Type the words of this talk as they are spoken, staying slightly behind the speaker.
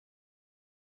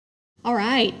All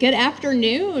right, good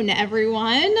afternoon,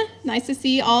 everyone. Nice to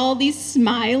see all these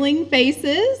smiling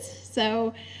faces.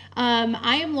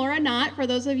 I am Laura Knott. For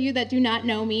those of you that do not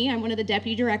know me, I'm one of the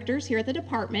deputy directors here at the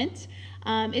department.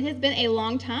 It has been a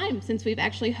long time since we've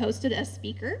actually hosted a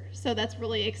speaker, so that's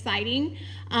really exciting.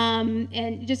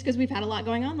 And just because we've had a lot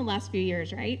going on the last few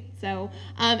years, right?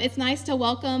 It's nice to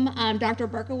welcome Dr.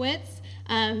 Berkowitz.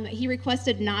 He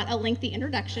requested not a lengthy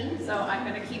introduction, so I'm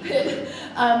going to keep it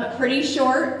pretty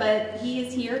short, but he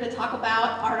is here to talk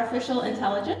about artificial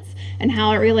intelligence and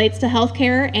how it relates to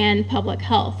healthcare and public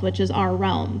health, which is our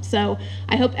realm. So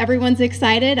I hope everyone's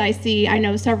excited. I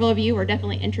know several of you are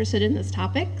definitely interested in this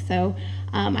topic, so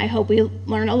I hope we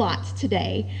learn a lot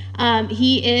today.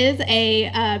 He is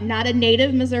not a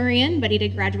native Missourian, but he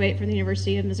did graduate from the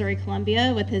University of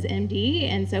Missouri-Columbia with his MD,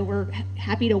 and so we're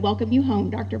happy to welcome you home,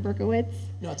 Dr. Berkowitz.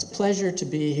 No, it's a pleasure to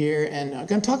be here, and I'm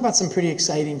going to talk about some pretty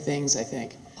exciting things, I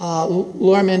think.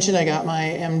 Laura mentioned I got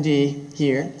my MD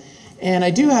here, and I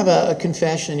do have a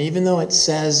confession. Even though it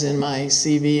says in my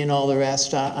CV and all the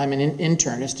rest, I'm an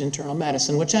internist, internal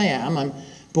medicine, which I am. I'm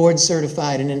board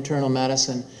certified in internal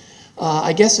medicine.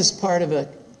 I guess as part of a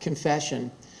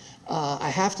confession, I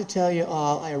have to tell you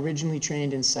all, I originally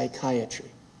trained in psychiatry.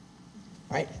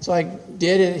 Right? So I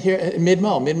did it here at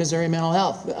Mid-Missouri Mental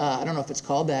Health. I don't know if it's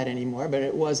called that anymore, but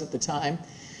it was at the time.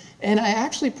 And I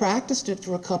actually practiced it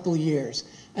for a couple of years.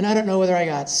 And I don't know whether I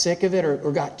got sick of it or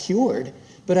got cured,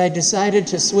 but I decided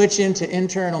to switch into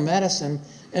internal medicine.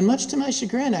 And much to my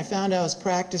chagrin, I found I was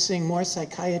practicing more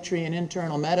psychiatry and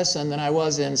internal medicine than I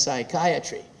was in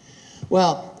psychiatry.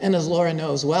 Well, and as Laura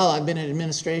knows well, I've been in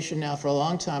administration now for a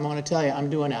long time. I want to tell you, I'm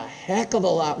doing a heck of a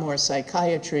lot more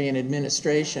psychiatry and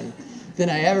administration than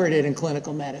I ever did in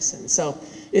clinical medicine. So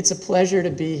it's a pleasure to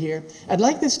be here. I'd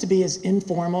like this to be as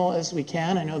informal as we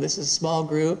can. I know this is a small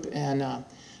group, and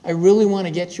I really want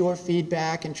to get your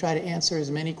feedback and try to answer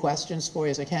as many questions for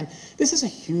you as I can. This is a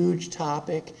huge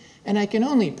topic, and I can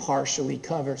only partially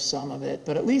cover some of it,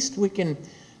 but at least we can.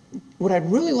 What I'd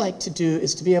really like to do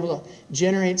is to be able to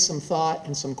generate some thought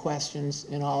and some questions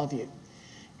in all of you.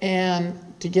 And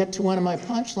to get to one of my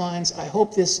punchlines, I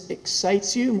hope this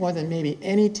excites you more than maybe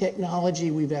any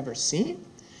technology we've ever seen.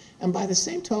 And by the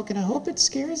same token, I hope it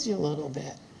scares you a little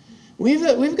bit.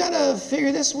 We've got to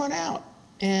figure this one out,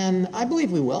 and I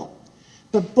believe we will.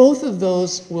 But both of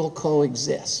those will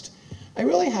coexist. I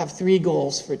really have three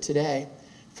goals for today.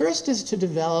 First is to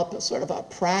develop a sort of a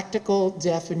practical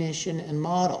definition and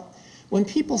model. When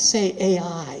people say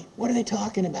AI, what are they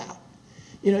talking about?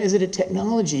 You know, is it a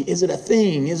technology? Is it a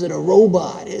thing? Is it a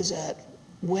robot? Is it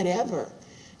whatever?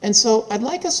 And so I'd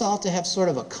like us all to have sort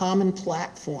of a common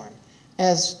platform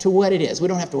as to what it is. We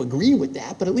don't have to agree with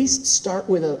that, but at least start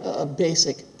with a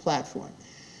basic platform.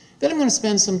 Then I'm going to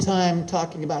spend some time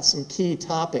talking about some key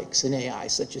topics in AI,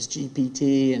 such as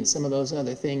GPT and some of those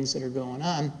other things that are going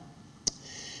on.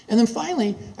 And then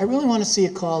finally, I really want to see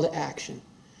a call to action.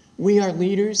 We are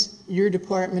leaders. Your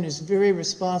department is very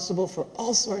responsible for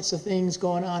all sorts of things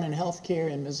going on in healthcare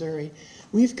in Missouri.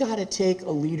 We've got to take a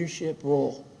leadership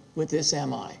role with this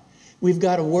MI. We've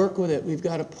got to work with it. We've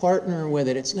got to partner with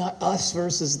it. It's not us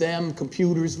versus them,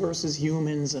 computers versus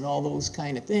humans, and all those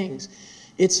kind of things.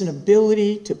 It's an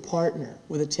ability to partner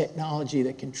with a technology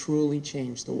that can truly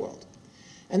change the world.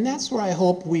 And that's where I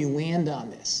hope we land on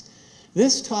this.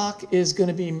 This talk is going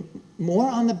to be more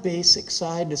on the basic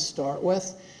side to start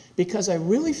with, because I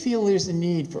really feel there's a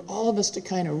need for all of us to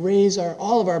kind of raise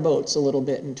all of our boats a little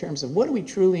bit in terms of what do we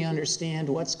truly understand,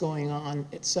 what's going on,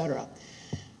 etc.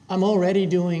 I'm already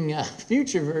doing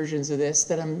future versions of this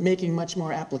that I'm making much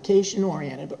more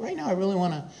application-oriented, but right now I really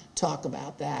want to talk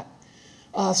about that.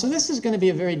 So this is going to be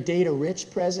a very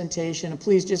data-rich presentation. And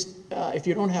please just, if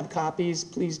you don't have copies,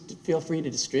 please feel free to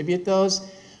distribute those.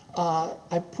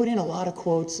 I put in a lot of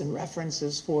quotes and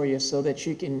references for you so that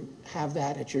you can have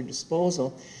that at your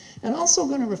disposal. And also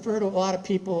going to refer to a lot of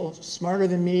people smarter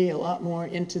than me, a lot more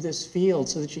into this field,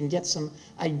 so that you can get some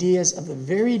ideas of the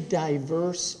very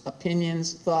diverse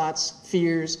opinions, thoughts,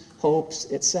 fears,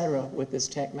 hopes, etc. with this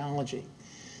technology.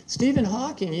 Stephen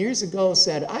Hawking years ago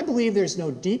said, "I believe there's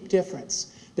no deep difference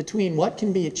between what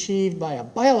can be achieved by a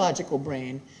biological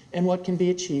brain and what can be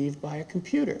achieved by a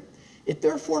computer. It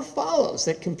therefore follows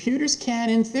that computers can,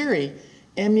 in theory,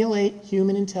 emulate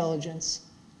human intelligence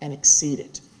and exceed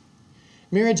it."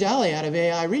 Mirajali out of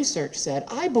AI Research said,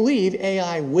 "I believe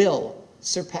AI will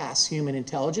surpass human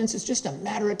intelligence. It's just a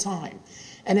matter of time.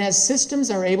 And as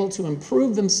systems are able to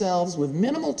improve themselves with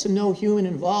minimal to no human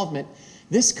involvement,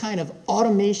 this kind of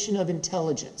automation of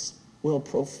intelligence will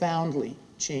profoundly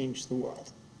change the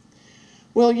world."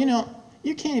 Well, you know,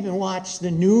 you can't even watch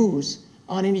the news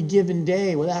on any given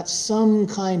day without some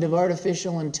kind of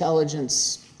artificial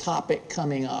intelligence topic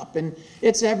coming up. And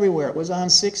it's everywhere. It was on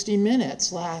 60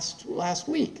 Minutes last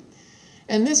week.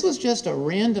 And this was just a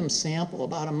random sample.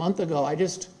 About a month ago, I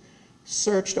just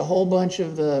searched a whole bunch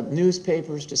of the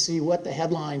newspapers to see what the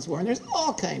headlines were. And there's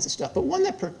all kinds of stuff. But one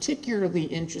that particularly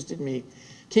interested me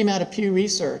came out of Pew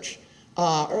Research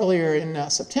earlier in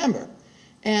September.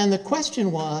 And the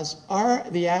question was,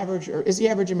 is the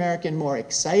average American more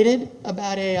excited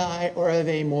about AI, or are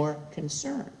they more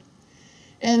concerned?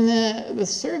 And the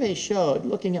survey showed,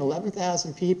 looking at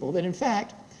 11,000 people, that in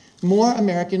fact, more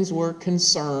Americans were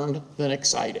concerned than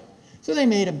excited. So they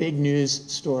made a big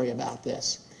news story about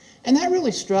this. And that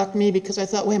really struck me because I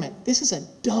thought, wait a minute, this is a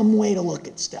dumb way to look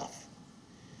at stuff.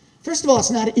 First of all,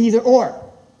 it's not either or.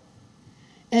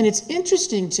 And it's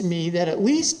interesting to me that at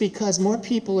least because more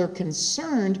people are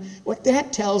concerned, what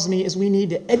that tells me is we need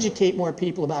to educate more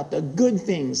people about the good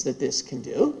things that this can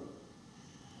do.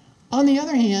 On the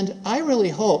other hand, I really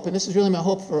hope, and this is really my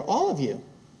hope for all of you,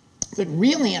 the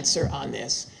real answer on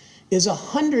this is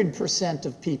 100%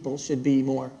 of people should be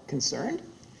more concerned,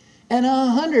 and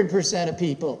 100% of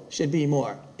people should be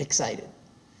more excited.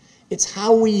 It's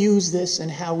how we use this and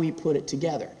how we put it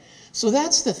together. So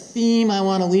that's the theme I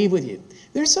want to leave with you.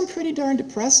 There's some pretty darn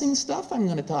depressing stuff I'm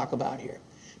going to talk about here,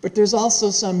 but there's also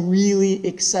some really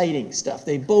exciting stuff.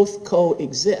 They both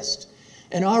coexist.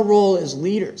 And our role as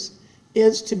leaders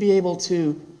is to be able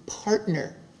to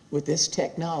partner with this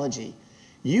technology.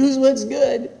 Use what's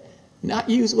good, not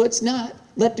use what's not.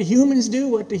 Let the humans do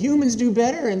what the humans do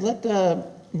better, and let the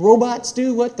robots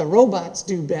do what the robots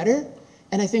do better.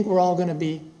 And I think we're all going to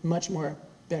be much more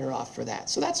better off for that.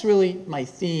 So that's really my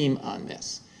theme on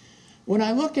this. When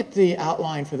I look at the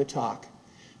outline for the talk,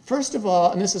 first of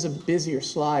all, and this is a busier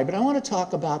slide, but I want to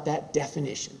talk about that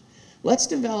definition. Let's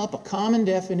develop a common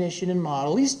definition and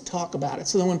model, at least talk about it,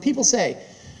 so that when people say,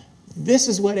 this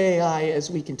is what AI is,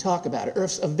 we can talk about it. Or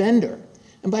if a vendor,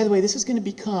 and by the way, this is going to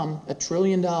become a $1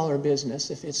 trillion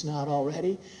business if it's not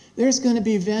already. There's going to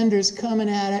be vendors coming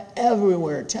at it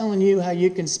everywhere telling you how you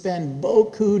can spend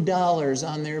beaucoup dollars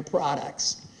on their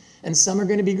products. And some are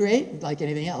going to be great, like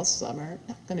anything else. Some are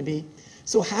not going to be.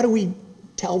 So how do we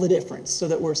tell the difference so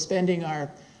that we're spending our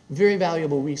very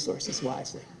valuable resources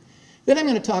wisely? Then I'm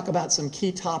going to talk about some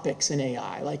key topics in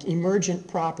AI, like emergent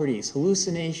properties,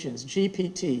 hallucinations,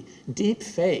 GPT, deep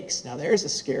fakes. Now there's a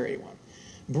scary one.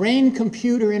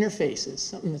 Brain-computer interfaces,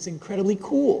 something that's incredibly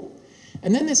cool.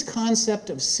 And then this concept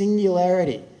of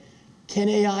singularity. Can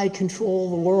AI control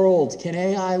the world? Can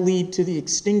AI lead to the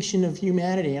extinction of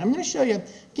humanity? And I'm going to show you,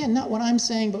 again, not what I'm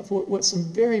saying, but what some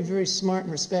very, very smart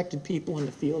and respected people in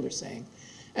the field are saying.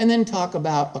 And then talk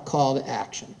about a call to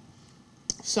action.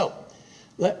 So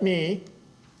let me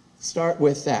start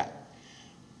with that.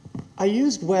 I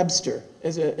used Webster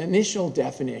as an initial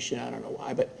definition. I don't know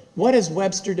why, but what does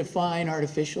Webster define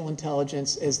artificial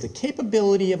intelligence as? The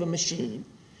capability of a machine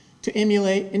to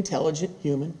emulate intelligent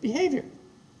human behavior.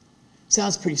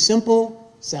 Sounds pretty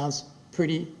simple, sounds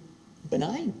pretty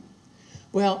benign.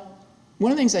 Well,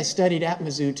 one of the things I studied at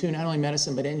Mizzou too, not only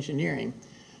medicine but engineering,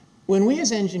 when we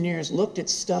as engineers looked at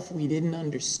stuff we didn't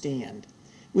understand,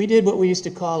 we did what we used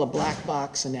to call a black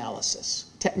box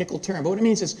analysis, technical term. But what it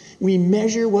means is we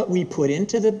measure what we put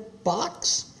into the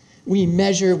box, we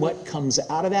measure what comes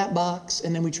out of that box,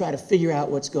 and then we try to figure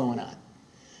out what's going on.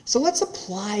 So let's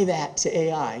apply that to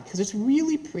AI, because it's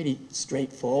really pretty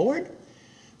straightforward.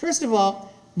 First of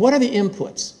all, what are the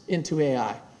inputs into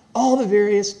AI? All the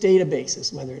various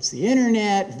databases, whether it's the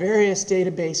internet, various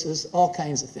databases, all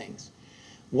kinds of things.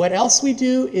 What else we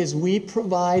do is we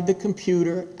provide the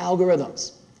computer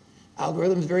algorithms.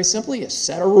 Algorithms, very simply, a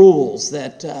set of rules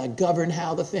that govern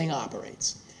how the thing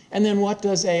operates. And then what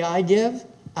does AI give?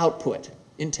 Output,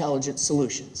 intelligent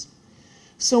solutions.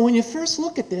 So when you first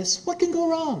look at this, what can go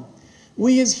wrong?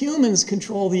 We as humans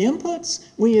control the inputs.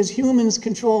 We as humans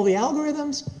control the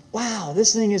algorithms. Wow,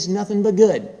 this thing is nothing but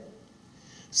good.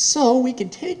 So we can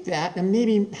take that and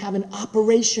maybe have an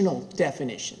operational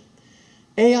definition.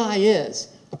 AI is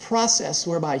a process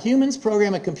whereby humans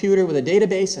program a computer with a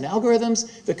database and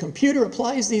algorithms. The computer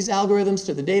applies these algorithms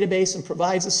to the database and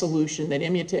provides a solution that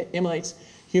emulates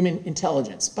human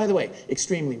intelligence. By the way,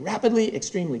 extremely rapidly,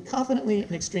 extremely confidently,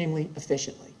 and extremely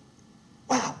efficiently.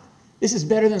 Wow, this is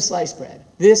better than sliced bread.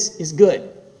 This is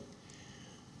good.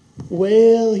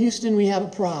 Well, Houston, we have a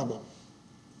problem.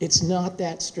 It's not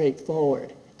that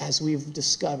straightforward, as we've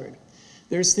discovered.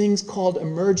 There's things called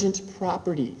emergent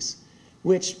properties,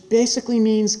 which basically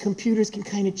means computers can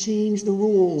kind of change the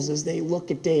rules as they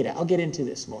look at data. I'll get into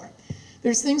this more.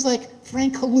 There's things like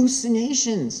frank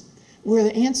hallucinations. where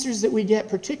the answers that we get,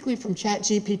 particularly from chat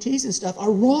GPTs and stuff,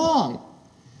 are wrong.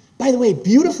 By the way,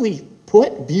 beautifully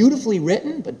put, beautifully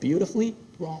written, but beautifully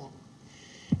wrong.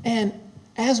 And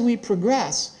as we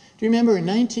progress, do you remember in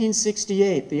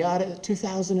 1968, the audit,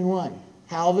 2001,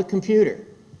 HAL the computer?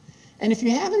 And if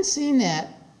you haven't seen that,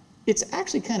 it's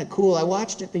actually kind of cool. I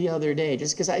watched it the other day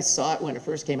just because I saw it when it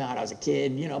first came out. I was a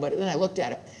kid, you know, but then I looked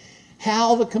at it.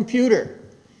 HAL the computer.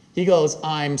 He goes,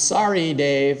 "I'm sorry,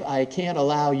 Dave, I can't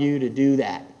allow you to do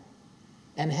that."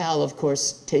 And HAL, of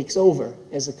course, takes over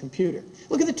as a computer.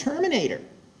 Look at the Terminator.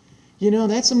 You know,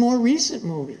 that's a more recent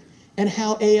movie, and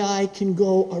how AI can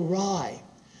go awry.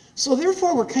 So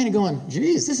therefore, we're kind of going,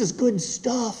 geez, this is good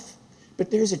stuff,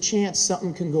 but there's a chance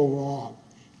something can go wrong.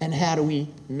 And how do we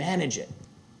manage it?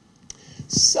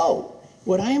 So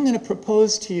what I am going to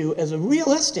propose to you as a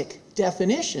realistic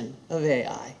definition of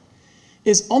AI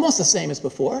is almost the same as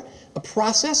before: a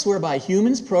process whereby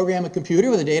humans program a computer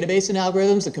with a database and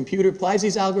algorithms. The computer applies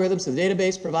these algorithms to the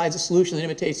database, provides a solution that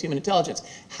imitates human intelligence.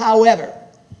 However,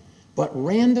 but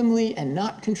randomly and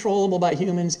not controllable by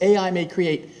humans, AI may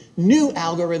create new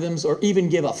algorithms or even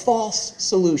give a false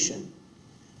solution,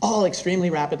 all extremely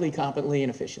rapidly, competently, and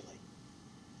efficiently.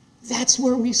 That's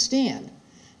where we stand.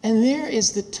 And there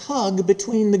is the tug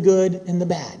between the good and the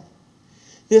bad.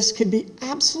 This could be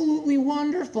absolutely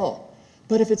wonderful,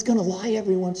 but if it's going to lie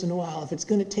every once in a while, if it's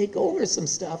going to take over some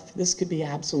stuff, this could be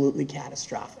absolutely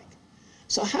catastrophic.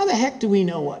 So how the heck do we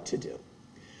know what to do?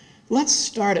 Let's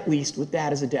start at least with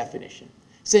that as a definition,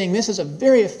 saying this is a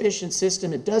very efficient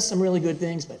system, it does some really good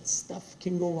things, but stuff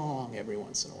can go wrong every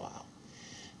once in a while.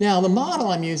 Now, the model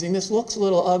I'm using, this looks a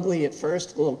little ugly at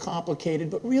first, a little complicated,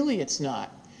 but really it's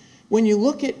not. When you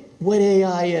look at what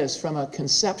AI is from a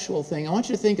conceptual thing, I want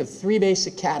you to think of three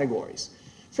basic categories.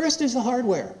 First is the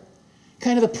hardware,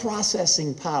 kind of the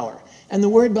processing power. And the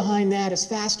word behind that is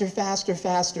faster, faster,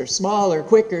 faster, smaller,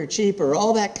 quicker, cheaper,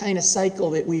 all that kind of cycle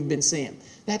that we've been seeing.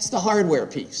 That's the hardware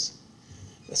piece.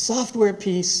 The software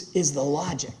piece is the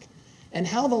logic, and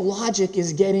how the logic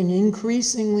is getting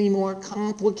increasingly more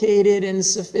complicated and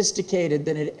sophisticated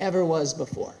than it ever was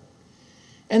before.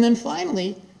 And then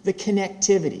finally, the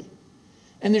connectivity.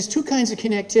 And there's two kinds of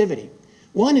connectivity.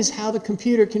 One is how the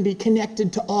computer can be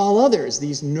connected to all others,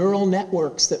 these neural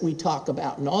networks that we talk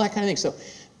about and all that kind of thing. So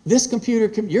this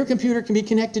computer, your computer can be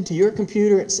connected to your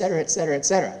computer, et cetera, et cetera, et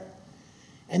cetera.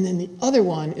 And then the other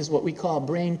one is what we call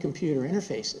brain-computer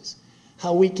interfaces,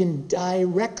 how we can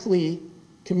directly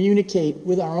communicate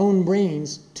with our own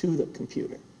brains to the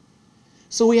computer.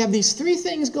 So we have these three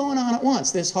things going on at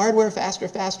once: this hardware, faster,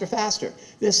 faster, faster;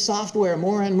 this software,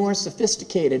 more and more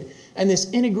sophisticated; and this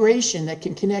integration that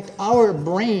can connect our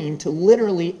brain to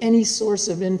literally any source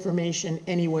of information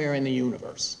anywhere in the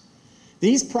universe.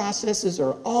 These processes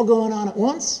are all going on at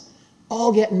once,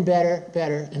 all getting better,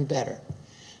 better, and better.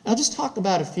 I'll just talk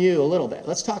about a few a little bit.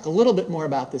 Let's talk a little bit more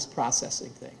about this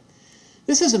processing thing.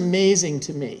 This is amazing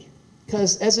to me,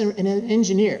 because as an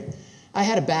engineer, I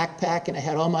had a backpack and I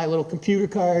had all my little computer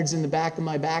cards in the back of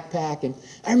my backpack, and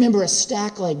I remember a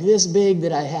stack like this big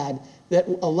that I had that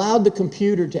allowed the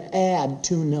computer to add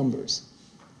two numbers.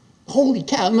 Holy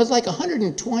cow, it was like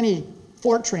 120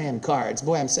 Fortran cards.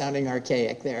 Boy, I'm sounding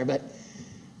archaic there, but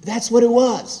that's what it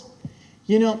was.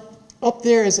 You know, up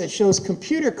there as it shows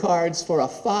computer cards for a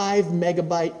 5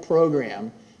 megabyte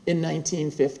program in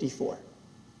 1954.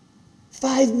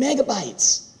 5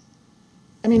 megabytes.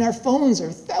 I mean, our phones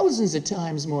are thousands of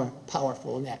times more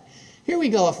powerful than that. Here we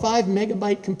go, a 5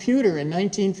 megabyte computer in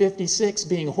 1956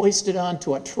 being hoisted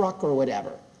onto a truck or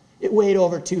whatever. It weighed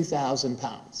over 2,000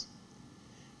 pounds.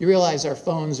 You realize our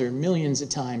phones are millions of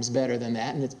times better than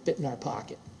that, and it's fit in our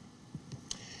pocket.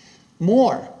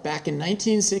 Moore, back in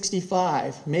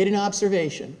 1965, made an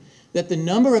observation that the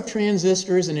number of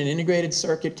transistors in an integrated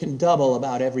circuit can double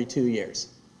about every 2 years.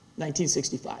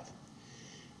 1965.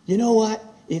 You know what?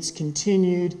 It's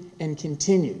continued and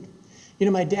continued. You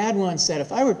know, my dad once said,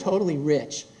 if I were totally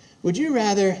rich, would you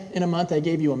rather in a month I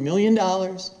gave you $1 million,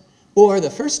 or the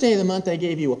first day of the month I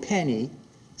gave you a penny,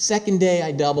 second day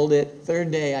I doubled it,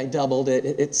 third day I doubled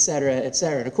it, et cetera, et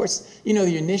cetera. And of course, you know,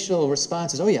 the initial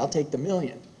response is, oh yeah, I'll take the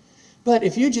million. But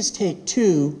if you just take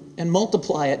 2 and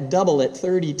multiply it, double it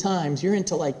 30 times, you're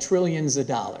into like trillions of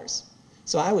dollars.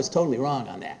 So I was totally wrong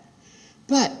on that.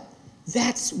 But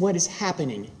that's what is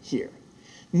happening here.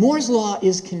 Moore's law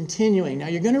is continuing. Now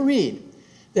you're going to read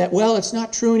that, well, it's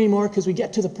not true anymore because we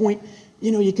get to the point,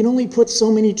 you know, you can only put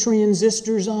so many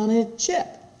transistors on a chip.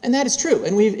 And that is true,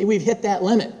 and we've hit that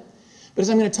limit. But as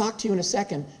I'm going to talk to you in a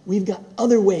second, we've got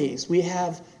other ways. We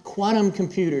have quantum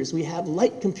computers, we have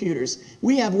light computers,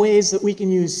 we have ways that we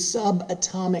can use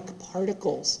subatomic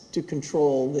particles to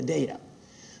control the data.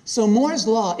 So Moore's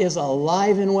law is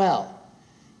alive and well.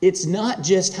 It's not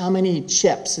just how many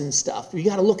chips and stuff. We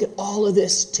got to look at all of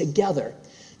this together.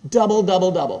 Double,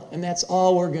 double, double. And that's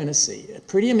all we're going to see.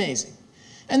 Pretty amazing.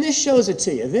 And this shows it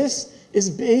to you. This is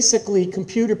basically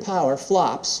computer power,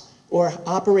 flops, or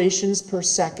operations per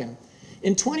second.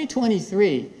 In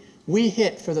 2023, we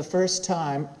hit for the first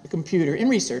time a computer in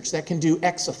research that can do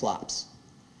exaflops,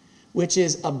 which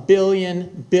is a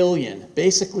billion,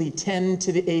 basically 10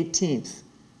 to the 18th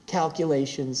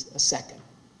calculations a second.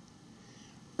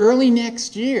 Early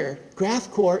next year,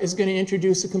 GraphCore is going to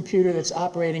introduce a computer that's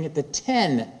operating at the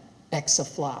 10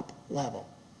 exaflop level.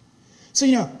 So,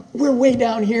 you know, we're way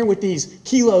down here with these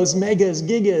kilos, megas,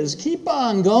 gigas. Keep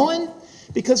on going,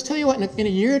 because tell you what, in a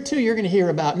year or two, you're going to hear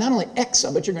about not only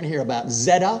exa, but you're going to hear about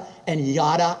zetta and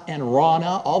yada and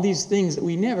rana, all these things that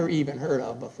we never even heard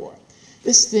of before.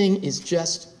 This thing is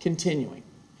just continuing.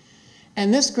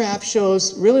 And this graph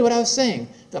shows really what I was saying.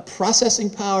 The processing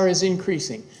power is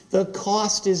increasing. The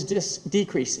cost is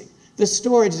decreasing. The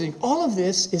storage is, all of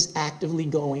this is actively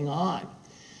going on.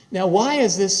 Now, why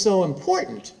is this so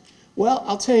important? Well,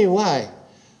 I'll tell you why.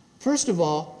 First of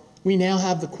all, we now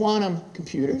have the quantum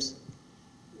computers,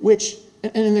 which,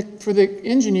 for the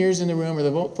engineers in the room or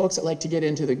the folks that like to get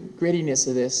into the grittiness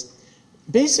of this,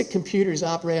 basic computers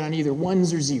operate on either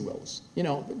ones or zeros. You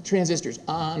know, transistors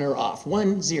on or off,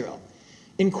 1, 0.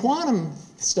 In quantum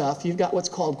stuff, you've got what's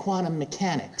called quantum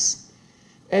mechanics.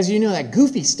 As you know, that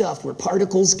goofy stuff where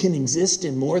particles can exist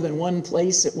in more than one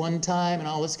place at one time and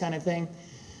all this kind of thing.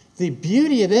 The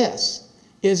beauty of this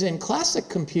is in classic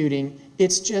computing,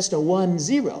 it's just a 1,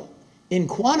 0. In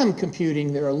quantum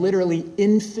computing, there are literally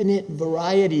infinite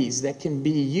varieties that can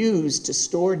be used to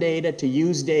store data, to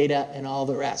use data, and all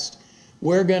the rest.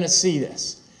 We're going to see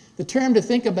this. The term to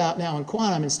think about now in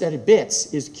quantum, instead of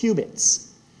bits, is qubits.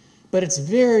 But it's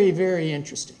very, very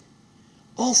interesting.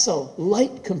 Also,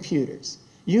 light computers,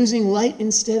 using light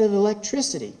instead of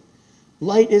electricity.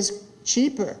 Light is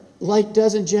cheaper. Light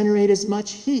doesn't generate as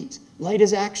much heat. Light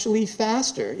is actually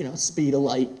faster, you know, speed of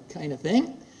light kind of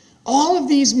thing. All of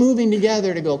these moving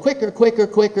together to go quicker, quicker,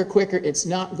 quicker, quicker, it's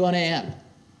not going to end.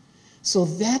 So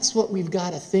that's what we've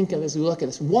got to think of as we look at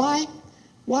this. Why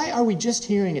are we just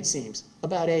hearing, it seems,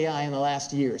 about AI in the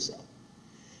last year or so?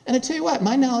 And I tell you what,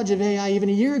 my knowledge of AI even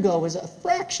a year ago was a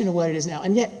fraction of what it is now.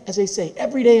 And yet, as I say,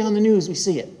 every day on the news we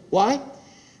see it. Why?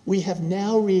 We have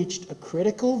now reached a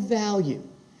critical value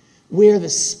where the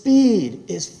speed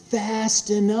is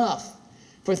fast enough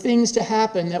for things to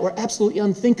happen that were absolutely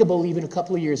unthinkable even a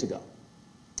couple of years ago.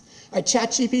 All right,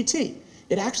 ChatGPT,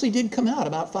 it actually did come out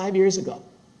about 5 years ago.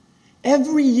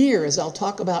 Every year, as I'll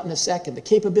talk about in a second, the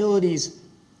capabilities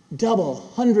double,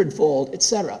 100-fold,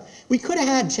 etc. We could have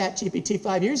had ChatGPT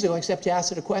 5 years ago, except you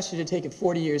asked it a question to take it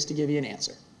 40 years to give you an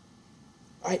answer.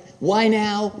 All right, why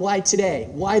now? Why today?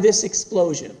 Why this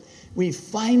explosion? We've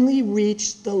finally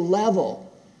reached the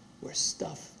level where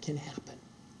stuff can happen.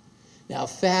 Now,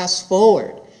 fast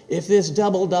forward. If this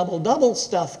double, double, double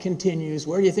stuff continues,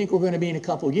 where do you think we're going to be in a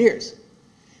couple years?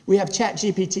 We have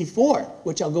ChatGPT 4,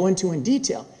 which I'll go into in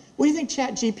detail. What do you think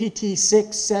ChatGPT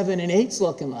 6, 7, and 8's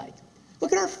looking like?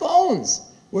 Look at our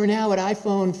phones. We're now at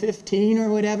iPhone 15 or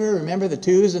whatever. Remember the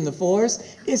 2s and the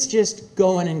 4s? It's just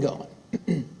going and going.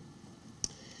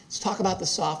 Let's talk about the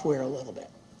software a little bit.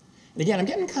 And again, I'm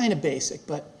getting kind of basic,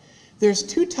 but there's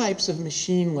two types of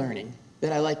machine learning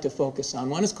that I like to focus on.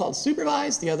 One is called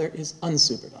supervised, the other is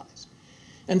unsupervised.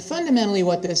 And fundamentally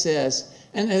what this is,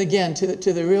 and again, to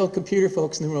the real computer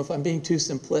folks in the room, if I'm being too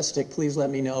simplistic, please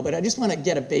let me know, but I just want to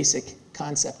get a basic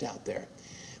concept out there.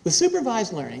 With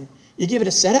supervised learning, you give it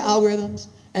a set of algorithms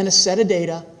and a set of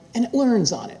data, and it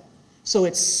learns on it. So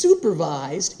it's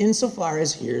supervised insofar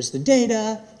as here's the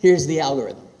data, here's the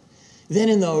algorithm. Then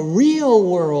in the real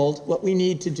world, what we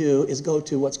need to do is go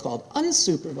to what's called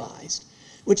unsupervised,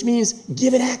 which means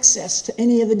give it access to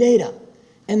any of the data,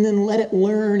 and then let it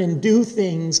learn and do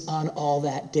things on all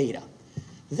that data.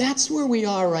 That's where we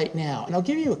are right now. And I'll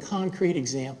give you a concrete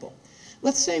example.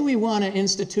 Let's say we want to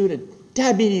institute a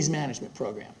diabetes management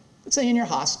program. Let's say in your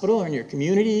hospital or in your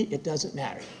community, it doesn't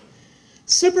matter.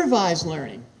 Supervised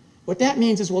learning, what that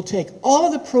means is we'll take all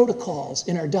of the protocols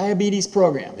in our diabetes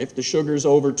program. If the sugar's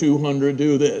over 200,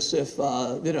 do this. If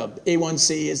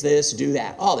A1C is this, do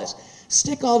that, all this.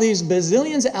 Stick all these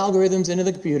bazillions of algorithms into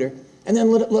the computer, and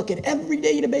then let it look at every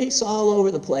database all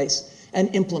over the place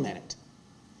and implement it.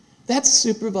 That's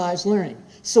supervised learning.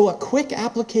 So a quick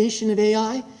application of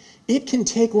AI, it can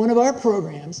take one of our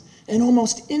programs and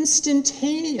almost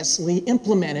instantaneously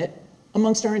implement it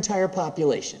amongst our entire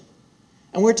population.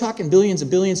 And we're talking billions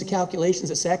of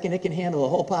calculations a second. It can handle a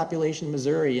whole population of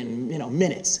Missouri in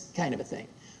minutes, kind of a thing.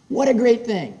 What a great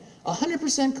thing.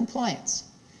 100% compliance.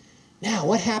 Now,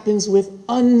 what happens with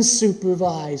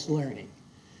unsupervised learning?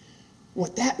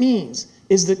 What that means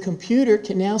is the computer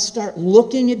can now start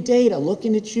looking at data,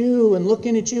 looking at you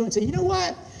and say, you know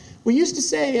what? We used to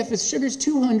say if the sugar's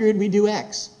 200, we do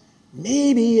X.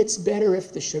 Maybe it's better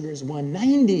if the sugar's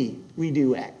 190, we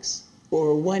do X.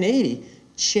 Or 180,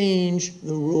 change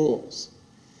the rules.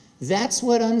 That's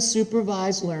what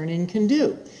unsupervised learning can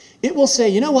do. It will say,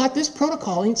 you know what? This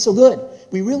protocol ain't so good.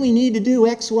 We really need to do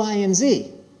X, Y, and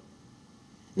Z.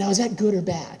 Now, is that good or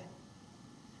bad?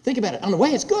 Think about it. On the way,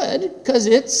 it's good because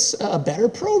it's a better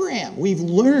program. We've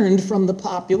learned from the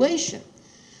population.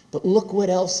 But look what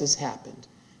else has happened.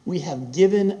 We have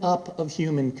given up of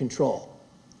human control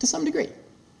to some degree.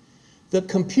 The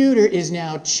computer is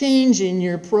now changing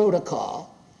your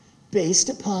protocol based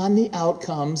upon the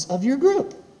outcomes of your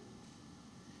group.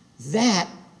 That,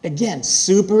 again,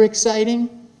 super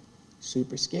exciting,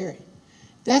 super scary.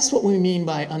 That's what we mean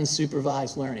by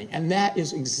unsupervised learning, and that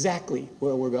is exactly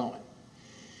where we're going.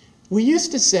 We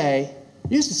used to say,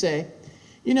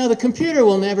 you know, the computer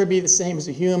will never be the same as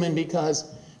a human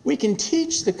because we can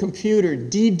teach the computer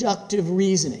deductive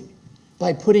reasoning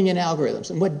by putting in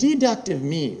algorithms. And what deductive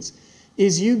means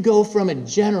is you go from a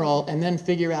general and then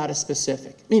figure out a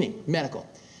specific, meaning medical.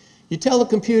 You tell the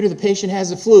computer the patient has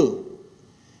the flu.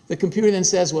 The computer then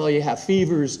says, well, you have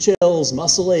fevers, chills,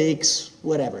 muscle aches,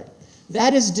 whatever.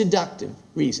 That is deductive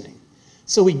reasoning.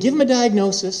 So we give them a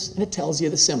diagnosis and it tells you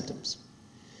the symptoms.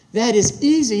 That is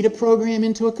easy to program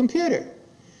into a computer.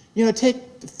 You know, take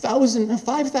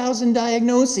 5,000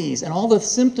 diagnoses and all the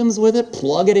symptoms with it,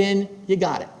 plug it in, you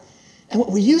got it. And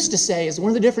what we used to say is one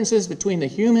of the differences between the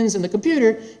humans and the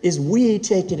computer is we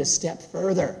take it a step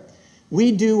further.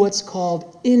 We do what's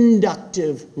called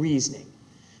inductive reasoning,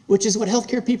 which is what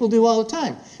healthcare people do all the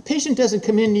time. Patient doesn't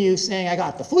come in to you saying, I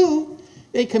got the flu.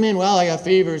 They come in, well, I got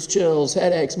fevers, chills,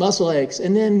 headaches, muscle aches,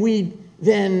 and then we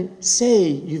then say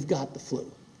you've got the flu.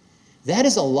 That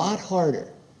is a lot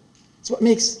harder. It's what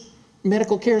makes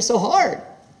medical care so hard.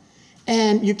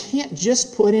 And you can't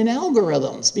just put in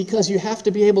algorithms because you have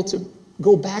to be able to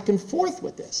go back and forth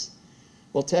with this.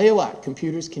 Well, tell you what,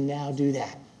 computers can now do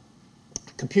that.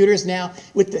 Computers now,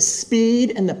 with the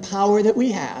speed and the power that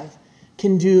we have,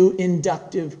 can do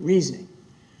inductive reasoning.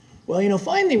 Well, you know,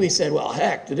 finally we said, well,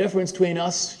 heck, the difference between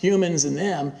us humans and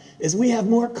them is we have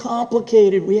more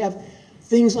complicated, we have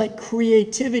things like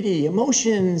creativity,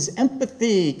 emotions,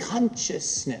 empathy,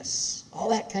 consciousness, all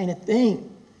that kind of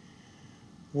thing.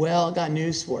 Well, I got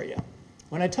news for you.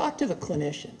 When I talk to the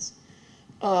clinicians,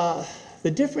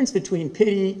 the difference between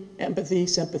pity, empathy,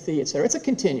 sympathy, etc., it's a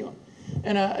continuum.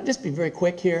 And just be very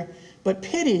quick here, but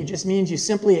pity just means you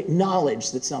simply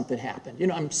acknowledge that something happened. You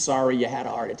know, I'm sorry you had a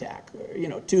heart attack, or, you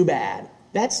know, too bad.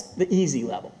 That's the easy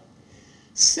level.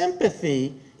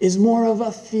 Sympathy is more of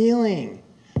a feeling.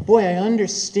 Boy, I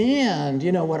understand,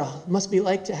 you know, what it must be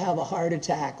like to have a heart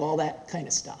attack, all that kind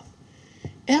of stuff.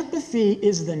 Empathy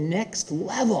is the next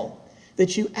level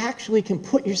that you actually can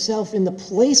put yourself in the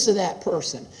place of that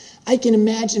person. I can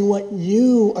imagine what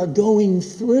you are going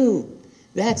through.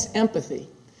 That's empathy.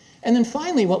 And then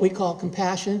finally, what we call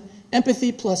compassion,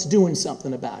 empathy plus doing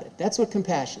something about it. That's what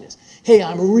compassion is. Hey,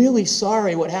 I'm really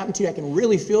sorry what happened to you. I can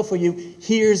really feel for you.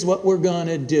 Here's what we're going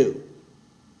to do.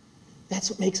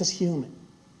 That's what makes us human.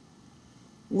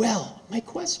 Well, my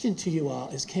question to you all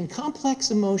is, can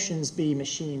complex emotions be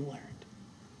machine learned?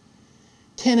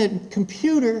 Can a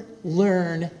computer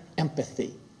learn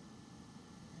empathy?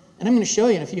 And I'm going to show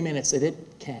you in a few minutes that it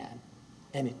can,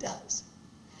 and it does.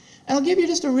 And I'll give you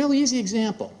just a real easy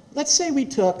example. Let's say we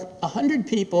took 100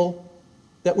 people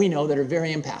that we know that are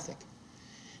very empathic,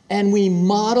 and we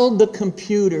modeled the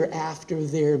computer after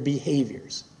their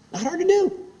behaviors. Not hard to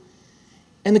do.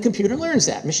 And the computer learns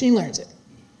that, machine learns it.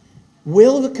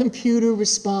 Will the computer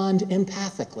respond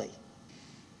empathically?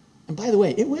 And by the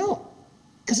way, it will,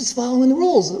 because it's following the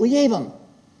rules that we gave them.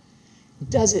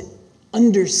 Does it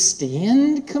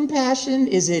understand compassion?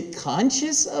 Is it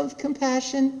conscious of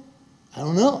compassion? I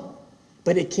don't know,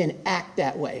 but it can act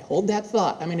that way. Hold that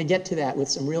thought. I'm going to get to that with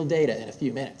some real data in a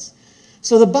few minutes.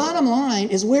 So the bottom line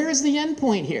is, where is the end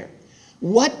point here?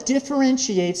 What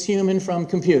differentiates human from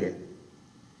computer?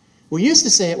 We used to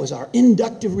say it was our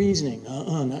inductive reasoning.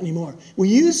 Not anymore. We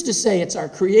used to say it's our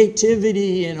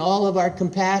creativity and all of our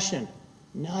compassion.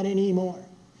 Not anymore.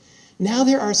 Now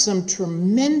there are some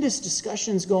tremendous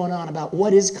discussions going on about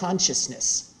what is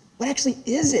consciousness. What actually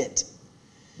is it?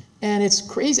 And it's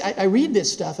crazy. I read this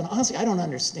stuff, and honestly, I don't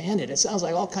understand it. It sounds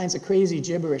like all kinds of crazy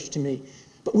gibberish to me.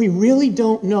 But we really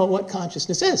don't know what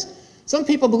consciousness is. Some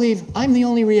people believe I'm the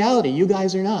only reality. You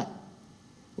guys are not.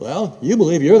 Well, you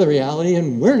believe you're the reality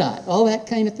and we're not. All that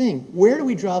kind of thing. Where do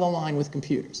we draw the line with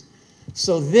computers?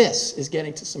 So this is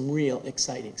getting to some real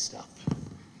exciting stuff.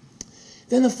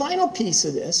 Then the final piece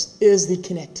of this is the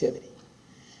connectivity.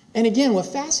 And again, what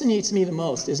fascinates me the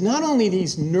most is not only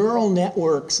these neural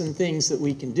networks and things that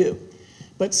we can do,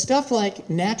 but stuff like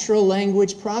natural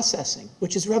language processing,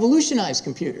 which has revolutionized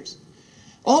computers.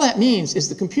 All that means is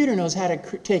the computer knows how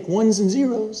to take ones and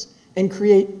zeros and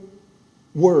create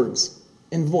words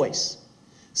and voice.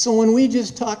 So when we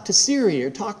just talk to Siri or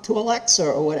talk to Alexa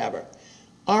or whatever,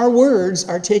 our words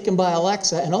are taken by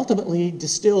Alexa and ultimately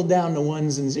distilled down to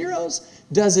ones and zeros,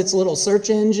 does its little search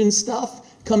engine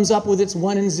stuff, comes up with its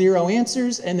 1 and 0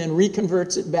 answers, and then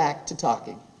reconverts it back to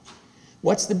talking.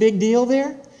 What's the big deal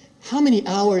there? How many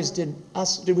hours did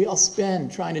we all spend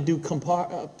trying to do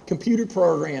computer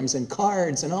programs and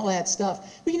cards and all that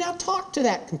stuff? We can now talk to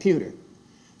that computer.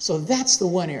 So that's the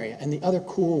one area. And the other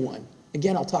cool one,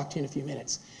 again, I'll talk to you in a few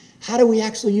minutes. How do we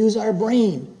actually use our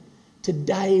brain to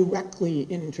directly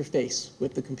interface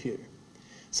with the computer?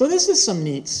 So this is some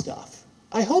neat stuff.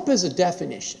 I hope as a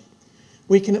definition,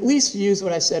 we can at least use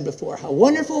what I said before, how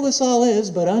wonderful this all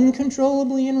is, but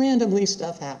uncontrollably and randomly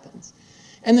stuff happens.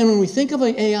 And then when we think of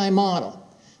an AI model,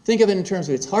 think of it in terms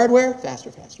of its hardware,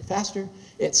 faster, faster, faster,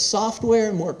 its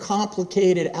software, more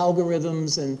complicated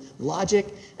algorithms and logic,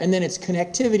 and then its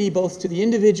connectivity both to the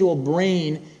individual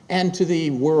brain and to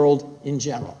the world in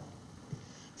general.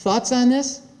 Thoughts on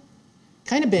this?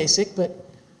 Kind of basic, but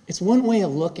it's one way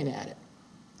of looking at it.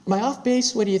 Am I off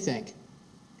base? What do you think?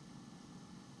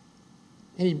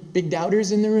 Any big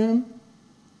doubters in the room?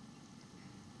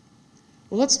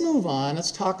 Well, let's move on.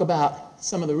 Let's talk about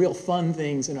some of the real fun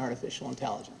things in artificial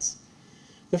intelligence.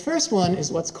 The first one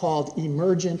is what's called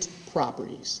emergent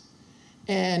properties.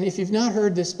 And if you've not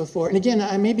heard this before, and again,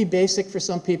 I may be basic for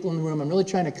some people in the room, I'm really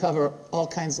trying to cover all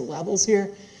kinds of levels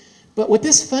here, but what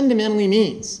this fundamentally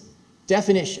means,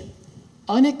 definition,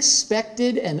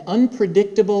 unexpected and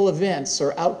unpredictable events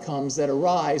or outcomes that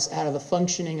arise out of the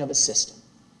functioning of a system.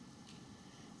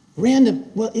 Random,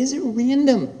 well, is it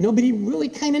random? Nobody really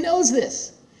kind of knows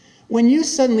this. When you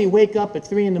suddenly wake up at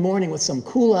 3 in the morning with some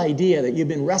cool idea that you've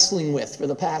been wrestling with for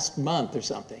the past month or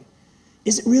something,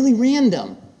 is it really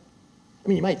random? I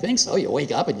mean, you might think so. You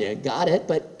wake up and you got it,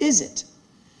 but is it?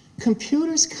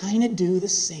 Computers kind of do the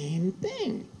same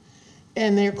thing,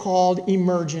 and they're called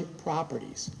emergent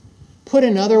properties. Put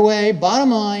another way,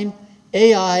 bottom line,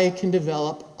 AI can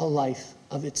develop a life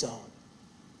of its own.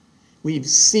 We've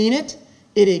seen it.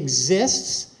 It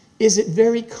exists. Is it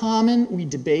very common? We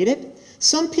debate it.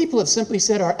 Some people have simply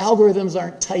said our algorithms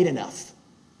aren't tight enough.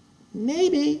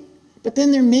 Maybe, but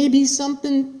then there may be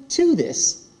something to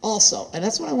this also, and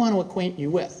that's what I want to acquaint you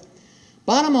with.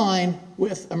 Bottom line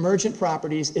with emergent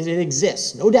properties is it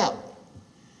exists, no doubt,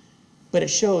 but it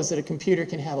shows that a computer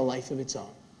can have a life of its own.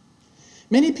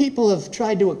 Many people have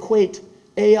tried to equate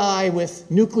AI with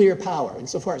nuclear power,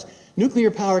 insofar as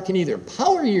nuclear power can either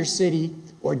power your city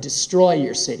or destroy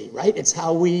your city, right? It's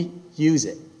how we use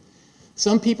it.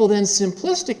 Some people then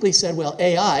simplistically said, well,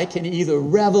 AI can either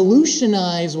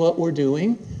revolutionize what we're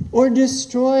doing or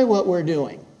destroy what we're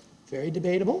doing. Very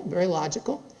debatable, very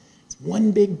logical. It's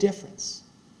one big difference.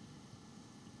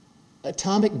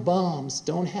 Atomic bombs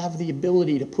don't have the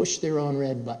ability to push their own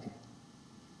red button.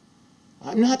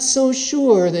 I'm not so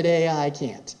sure that AI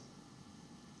can't.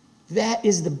 That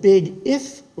is the big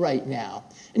if right now.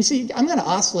 And see, I'm going to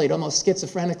oscillate almost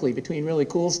schizophrenically between really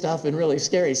cool stuff and really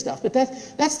scary stuff, but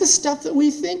that's the stuff that we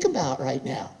think about right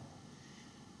now.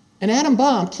 An atom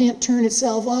bomb can't turn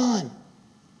itself on.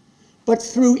 But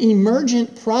through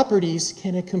emergent properties,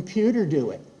 can a computer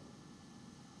do it?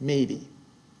 Maybe.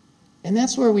 And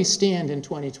that's where we stand in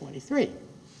 2023.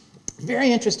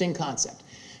 Very interesting concept.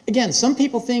 Again, some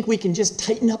people think we can just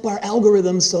tighten up our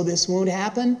algorithms so this won't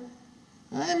happen.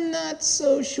 I'm not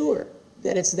so sure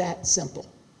that it's that simple.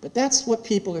 But that's what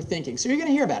people are thinking. So you're going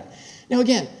to hear about it. Now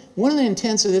again, one of the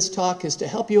intents of this talk is to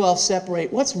help you all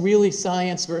separate what's really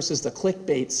science versus the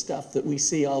clickbait stuff that we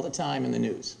see all the time in the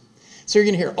news. So you're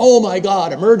going to hear, oh my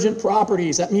God, emergent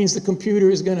properties, that means the computer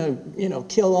is going to,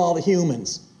 kill all the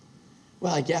humans.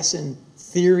 Well, I guess in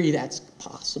theory that's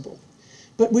possible.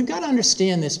 But we've got to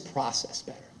understand this process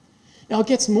better. Now it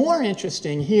gets more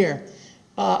interesting here.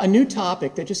 A new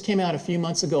topic that just came out a few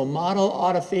months ago, model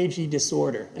autophagy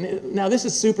disorder. And now this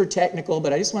is super technical,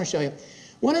 but I just want to show you.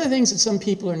 One of the things that some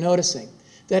people are noticing,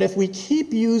 that if we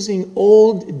keep using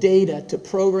old data to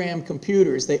program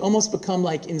computers, they almost become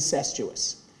like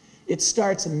incestuous. It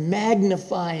starts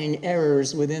magnifying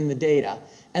errors within the data,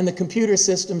 and the computer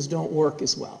systems don't work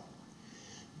as well.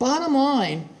 Bottom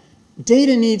line,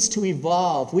 Data needs to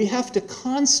evolve. We have to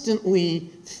constantly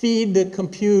feed the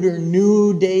computer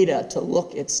new data to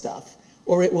look at stuff,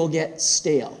 or it will get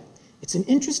stale. It's an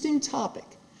interesting topic,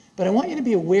 but I want you to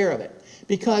be aware of it,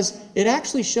 because it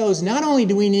actually shows not only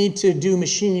do we need to do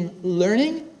machine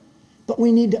learning, but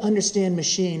we need to understand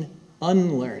machine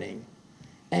unlearning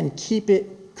and keep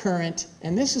it current.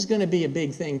 And this is going to be a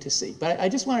big thing to see. But I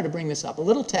just wanted to bring this up. A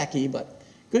little techy, but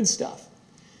good stuff.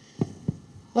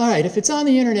 All right, if it's on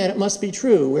the internet, it must be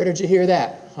true. Where did you hear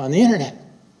that? On the internet.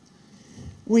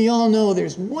 We all know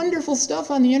there's wonderful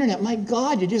stuff on the internet. My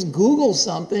God, you just Google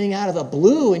something out of the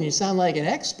blue and you sound like an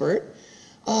expert.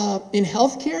 In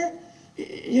healthcare,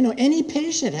 you know, any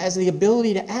patient has the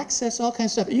ability to access all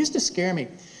kinds of stuff. It used to scare me.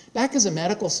 Back as a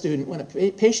medical student, when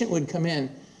a patient would come in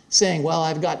saying, well,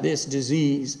 I've got this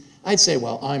disease, I'd say,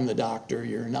 well, I'm the doctor,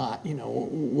 you're not. You know,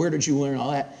 where did you learn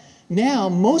all that? Now,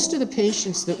 most of the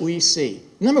patients that we see,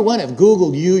 number one, have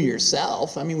Googled you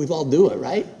yourself. I mean, we've all do it,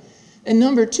 right? And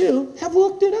number two, have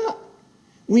looked it up.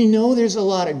 We know there's a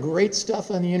lot of great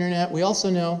stuff on the internet. We also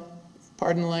know,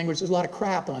 pardon the language, there's a lot of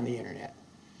crap on the internet.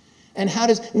 And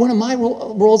one of my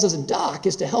roles as a doc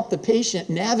is to help the patient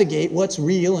navigate what's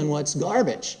real and what's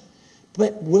garbage.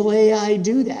 But will AI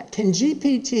do that? Can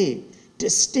GPT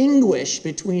distinguish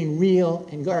between real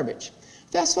and garbage?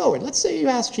 Fast forward, let's say you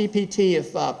ask GPT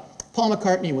if Paul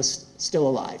McCartney was still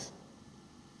alive.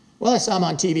 Well, I saw him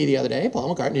on TV the other day.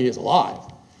 Paul McCartney is alive.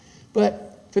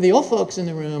 But for the old folks in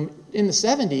the room, in the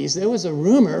 70s, there was a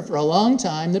rumor for a long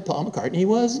time that Paul McCartney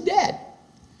was dead.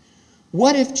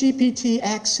 What if GPT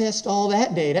accessed all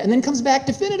that data and then comes back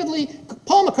definitively,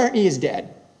 Paul McCartney is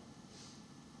dead?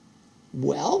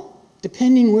 Well,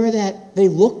 depending where they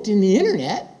looked in the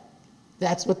internet,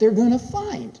 that's what they're going to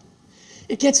find.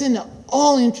 It gets into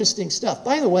all interesting stuff.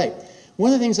 By the way,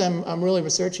 one of the things I'm really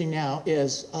researching now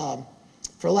is,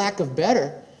 for lack of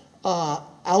better,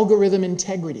 algorithm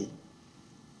integrity.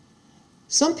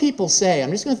 Some people say,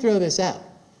 I'm just going to throw this out,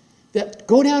 that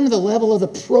go down to the level of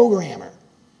the programmer,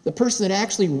 the person that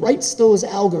actually writes those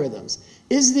algorithms.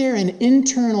 Is there an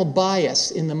internal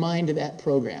bias in the mind of that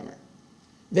programmer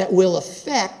that will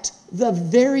affect the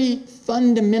very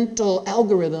fundamental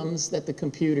algorithms that the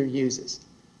computer uses?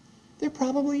 There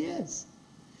probably is.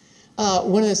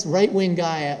 One of this right-wing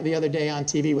guy the other day on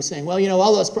TV was saying, well, you know,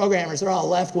 all those programmers are all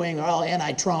left-wing, they're all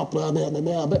anti-Trump, blah, blah, blah,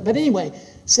 blah. But anyway,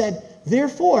 said,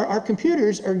 therefore, our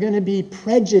computers are going to be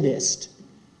prejudiced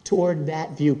toward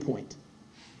that viewpoint.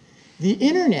 The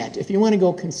internet, if you want to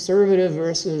go conservative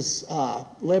versus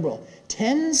liberal,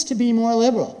 tends to be more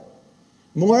liberal.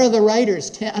 More of the writers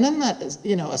tend, and I'm not,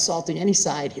 you know, assaulting any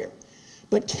side here,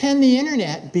 but can the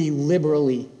internet be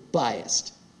liberally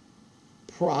biased?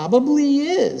 Probably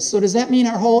is. So does that mean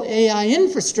our whole AI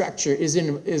infrastructure is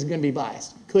going to be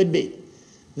biased? Could be.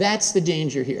 That's the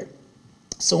danger here.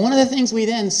 So one of the things we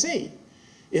then see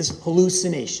is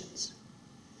hallucinations.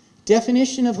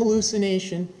 Definition of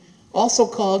hallucination, also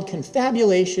called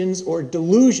confabulations or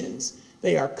delusions.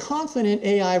 They are confident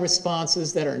AI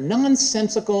responses that are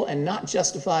nonsensical and not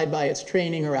justified by its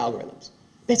training or algorithms.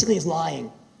 Basically, it's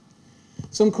lying.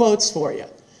 Some quotes for you.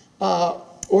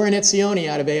 Ornetzioni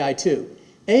out of AI2.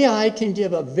 AI can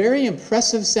give a very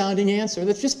impressive sounding answer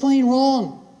that's just plain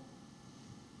wrong.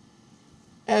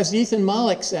 As Ethan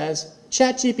Malik says,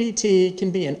 ChatGPT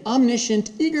can be an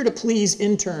omniscient, eager to please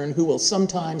intern who will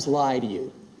sometimes lie to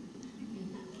you.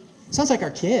 Sounds like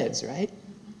our kids, right?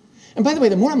 And by the way,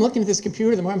 the more I'm looking at this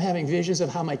computer, the more I'm having visions of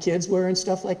how my kids were and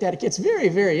stuff like that. It gets very,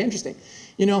 very interesting.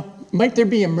 You know, might there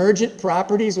be emergent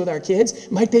properties with our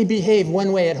kids? Might they behave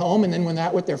one way at home and then when they're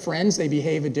out with their friends, they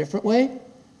behave a different way?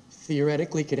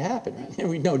 Theoretically could happen, right? And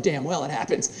we know damn well it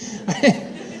happens.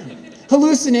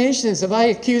 Hallucinations. Have I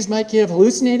accused my kid of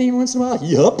hallucinating once in a while?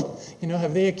 Yup. You know,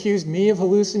 have they accused me of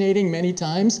hallucinating many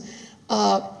times?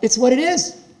 It's what it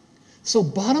is. So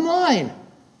bottom line,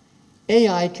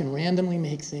 AI can randomly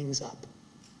make things up.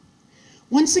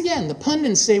 Once again, the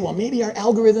pundits say, well, maybe our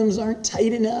algorithms aren't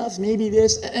tight enough, maybe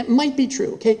this. It might be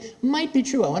true, okay? Might be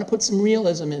true. I want to put some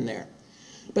realism in there.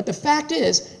 But the fact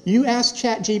is, you ask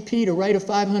ChatGPT to write a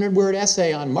 500-word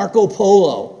essay on Marco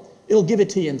Polo, it'll give it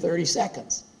to you in 30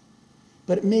 seconds.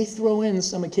 But it may throw in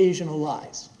some occasional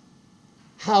lies.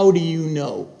 How do you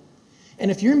know?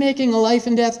 And if you're making a life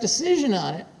and death decision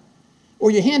on it,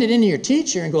 or you hand it in to your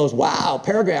teacher and goes, wow,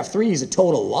 paragraph 3 is a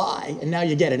total lie, and now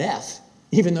you get an F,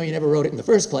 even though you never wrote it in the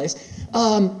first place,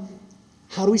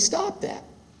 how do we stop that?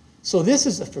 So this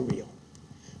is the for real.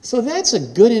 So that's a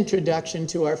good introduction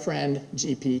to our friend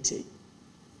GPT.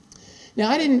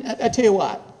 Now I tell you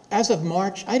what, as of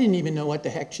March, I didn't even know what the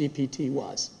heck GPT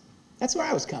was. That's where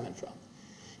I was coming from.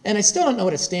 And I still don't know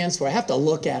what it stands for. I have to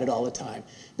look at it all the time.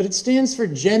 But it stands for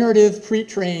Generative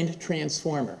Pre-trained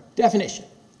Transformer. Definition: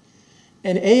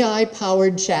 an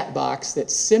AI-powered chat box that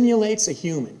simulates a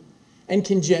human and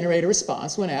can generate a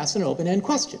response when asked an open-end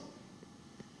question.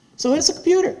 So it's a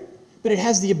computer, but it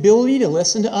has the ability to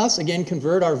listen to us, again,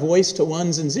 convert our voice to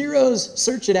ones and zeros,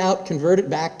 search it out, convert it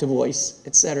back to voice,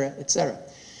 etc., etc.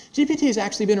 GPT has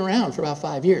actually been around for about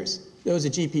 5 years. There was a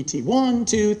GPT 1,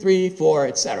 2, 3, 4,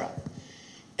 etc.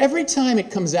 Every time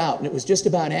it comes out, and it was just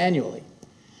about annually,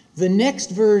 the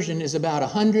next version is about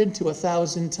 100 to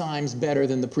 1,000 times better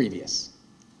than the previous.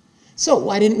 So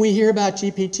why didn't we hear about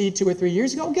GPT 2 or 3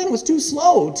 years ago? Again, it was too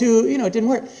slow, it didn't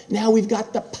work. Now we've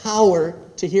got the power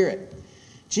to hear it.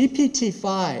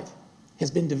 GPT-5 has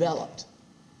been developed,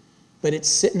 but it's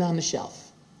sitting on the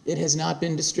shelf. It has not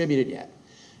been distributed yet.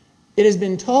 It has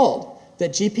been told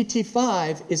that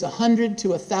GPT-5 is 100 to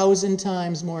 1,000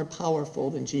 times more powerful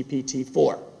than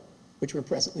GPT-4, which we're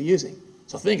presently using.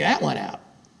 So think that one out.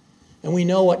 And we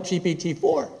know what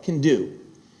GPT-4 can do.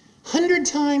 100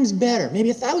 times better, maybe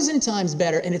 1,000 times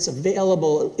better, and it's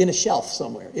available in a shelf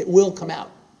somewhere. It will come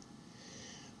out.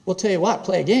 We'll tell you what,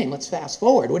 play a game. Let's fast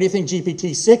forward. What do you think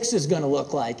GPT-6 is going to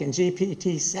look like and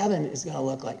GPT-7 is going to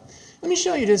look like? Let me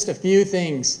show you just a few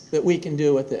things that we can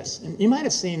do with this. And you might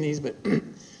have seen these, but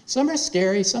some are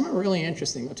scary, some are really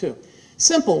interesting too.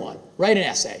 Simple one, write an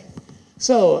essay.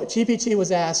 So GPT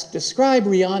was asked, describe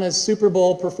Rihanna's Super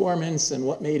Bowl performance and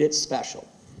what made it special.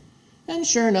 And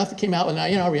sure enough, it came out with,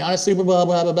 Rihanna's Super Bowl,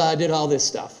 blah, blah, blah, did all this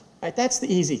stuff. Right, that's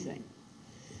the easy thing.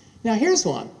 Now here's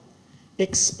one.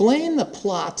 Explain the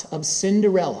plot of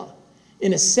Cinderella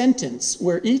in a sentence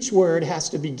where each word has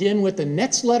to begin with the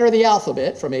next letter of the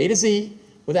alphabet from A to Z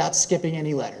without skipping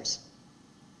any letters.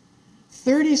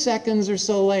 30 seconds or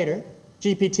so later,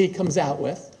 GPT comes out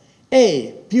with,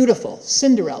 A, beautiful,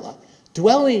 Cinderella,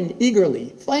 dwelling eagerly,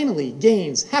 finally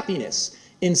gains happiness,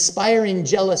 inspiring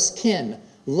jealous kin,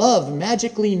 love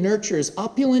magically nurtures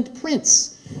opulent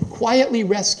prince, quietly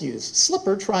rescues,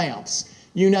 slipper triumphs,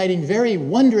 uniting very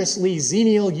wondrously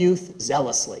xenial youth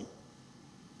zealously.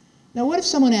 Now, what if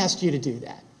someone asked you to do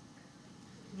that?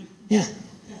 Yeah.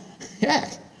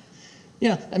 I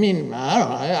don't know,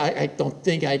 I don't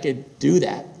think I could do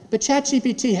that. But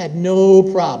ChatGPT had no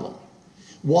problem.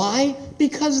 Why?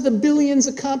 Because the billions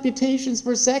of computations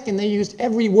per second, they used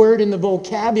every word in the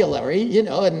vocabulary,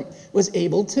 and was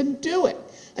able to do it.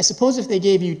 I suppose if they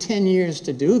gave you 10 years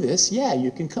to do this, yeah,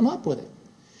 you can come up with it.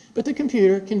 But the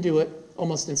computer can do it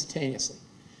almost instantaneously.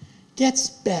 Gets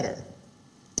better.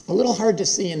 A little hard to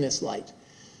see in this light.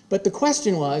 But the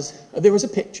question was, there was a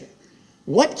picture.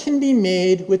 What can be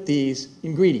made with these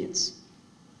ingredients?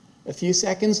 A few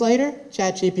seconds later,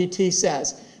 ChatGPT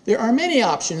says, there are many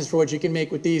options for what you can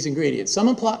make with these ingredients.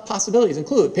 Some possibilities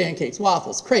include pancakes,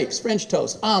 waffles, crepes, French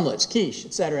toast, omelets, quiche,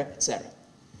 etc., etc.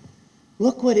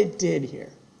 Look what it did here.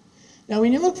 Now,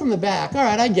 when you look from the back, all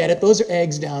right, I get it. Those are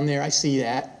eggs down there. I see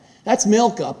that. That's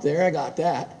milk up there. I got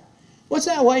that. What's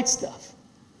that white stuff?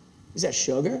 Is that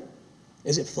sugar?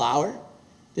 Is it flour?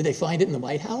 Did they find it in the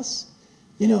White House?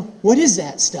 What is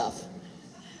that stuff?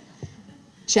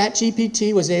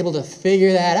 ChatGPT was able to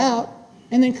figure that out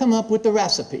and then come up with the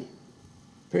recipe.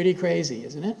 Pretty crazy,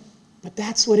 isn't it? But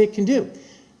that's what it can do.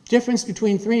 Difference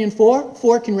between 3 and 4,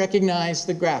 4 can recognize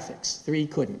the graphics, 3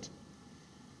 couldn't.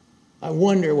 I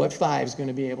wonder what 5 is going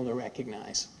to be able to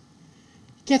recognize.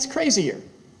 It gets crazier.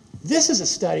 This is a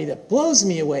study that blows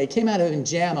me away. It came out of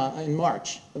JAMA in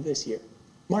March of this year.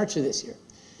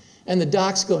 And the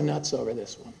docs go nuts over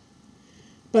this one.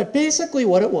 But basically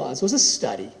what it was a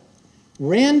study.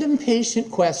 Random patient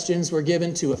questions were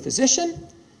given to a physician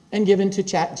and given to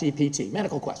ChatGPT,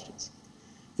 medical questions.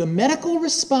 The medical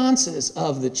responses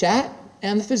of the chat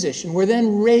and the physician were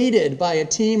then rated by a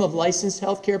team of licensed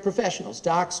healthcare professionals,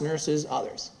 docs, nurses,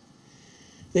 others.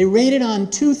 They rated on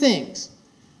 2 things.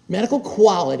 Medical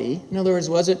quality, in other words,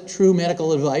 was it true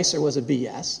medical advice or was it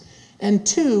BS? And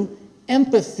 2,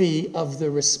 empathy of the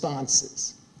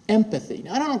responses. Empathy.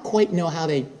 Now, I don't quite know how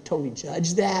they totally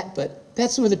judge that, but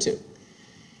that's were the 2.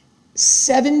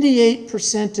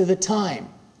 78% of the time,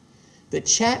 the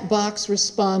chat box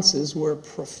responses were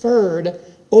preferred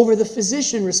over the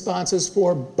physician responses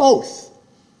for both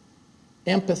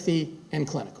empathy and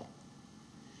clinical.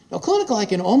 Now, clinical I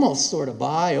can almost sort of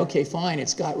buy. Okay, fine,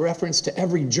 it's got reference to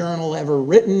every journal ever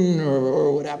written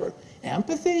or whatever.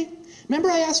 Empathy?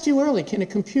 Remember I asked you earlier, can a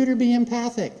computer be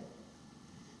empathic?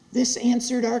 This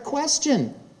answered our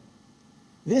question.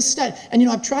 This study, and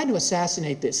I've tried to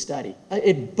assassinate this study.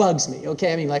 It bugs me,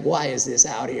 okay? Why is this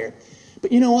out here?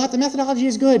 But you know what? The methodology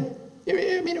is good.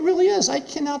 It really is. I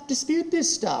cannot dispute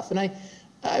this stuff. And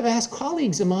I've asked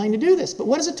colleagues of mine to do this, but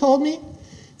what has it told me?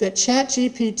 That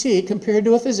ChatGPT, compared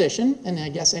to a physician, and I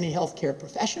guess any healthcare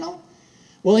professional,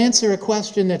 will answer a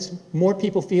question that more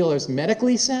people feel is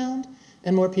medically sound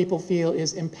and more people feel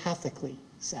is empathically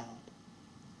sound.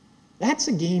 That's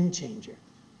a game changer.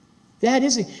 That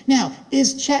is now,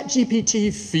 is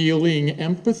ChatGPT feeling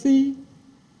empathy?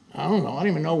 I don't know. I don't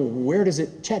even know, where does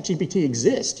ChatGPT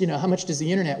exist? You know, how much does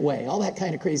the internet weigh? All that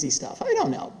kind of crazy stuff. I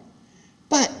don't know.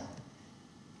 But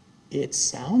it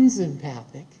sounds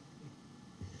empathic.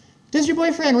 Does your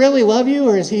boyfriend really love you,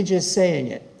 or is he just saying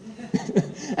it?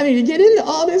 I mean, you get into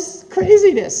all this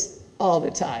craziness all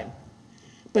the time.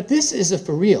 But this is a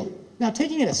for real. Now,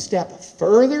 taking it a step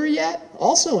further yet,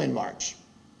 also in March,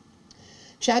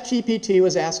 ChatGPT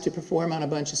was asked to perform on a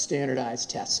bunch of standardized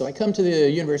tests. So I come to the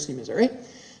University of Missouri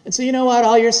and say, you know what,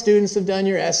 all your students have done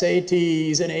your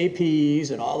SATs and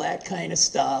APs and all that kind of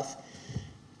stuff.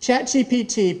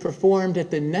 ChatGPT performed at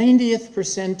the 90th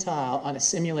percentile on a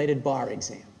simulated bar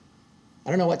exam. I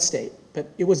don't know what state, but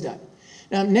it was done.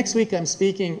 Now, next week I'm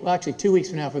speaking, well, actually 2 weeks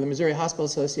from now, for the Missouri Hospital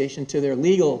Association to their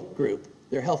legal group,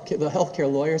 the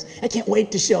healthcare lawyers. I can't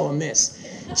wait to show them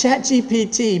this.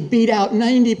 ChatGPT beat out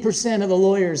 90% of the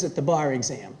lawyers at the bar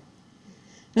exam.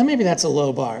 Now, maybe that's a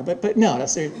low bar, but no,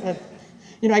 that's, you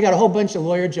know, I got a whole bunch of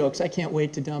lawyer jokes I can't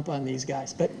wait to dump on these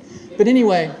guys. But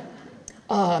anyway,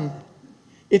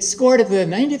 it scored at the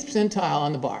 90th percentile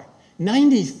on the bar,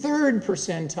 93rd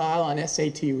percentile on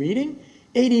SAT reading,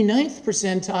 89th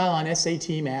percentile on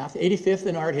SAT math, 85th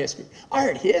in art history.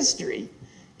 Art history?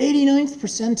 89th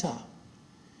percentile.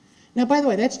 Now, by the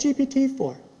way, that's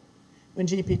GPT-4. When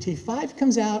GPT-5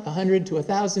 comes out 100 to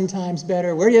 1,000 times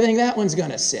better, where do you think that one's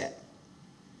going to sit?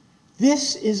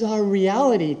 This is our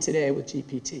reality today with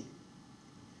GPT.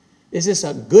 Is this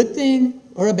a good thing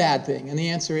or a bad thing? And the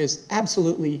answer is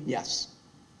absolutely yes.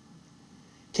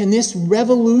 Can this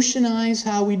revolutionize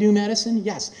how we do medicine?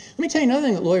 Yes. Let me tell you another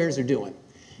thing that lawyers are doing.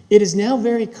 It is now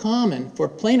very common for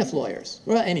plaintiff lawyers,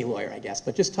 well, any lawyer, I guess,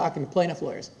 but just talking to plaintiff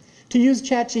lawyers, to use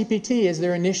ChatGPT as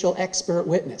their initial expert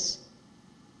witness.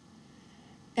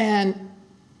 And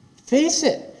face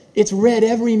it, it's read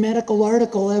every medical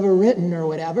article ever written or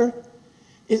whatever.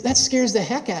 That scares the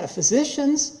heck out of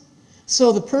physicians.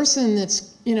 So the person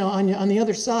that's, you know, on the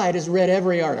other side has read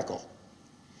every article.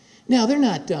 Now, they're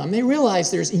not dumb. They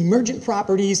realize there's emergent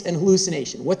properties and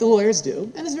hallucination. What the lawyers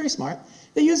do, and it's very smart,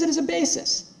 they use it as a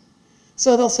basis.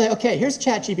 So they'll say, okay, here's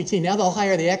ChatGPT. Now they'll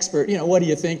hire the expert. You know, what do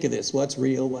you think of this? What's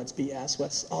real? What's BS?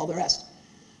 What's all the rest?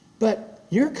 But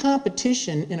your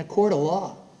competition in a court of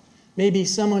law may be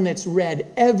someone that's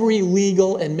read every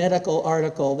legal and medical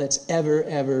article that's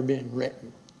ever been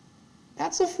written.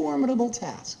 That's a formidable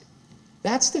task.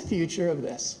 That's the future of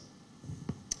this.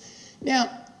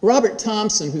 Now, Robert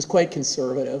Thompson, who's quite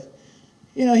conservative,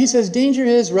 you know, he says, danger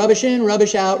is rubbish in,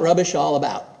 rubbish out, rubbish all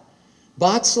about.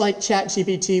 Bots like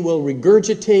ChatGPT will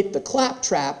regurgitate the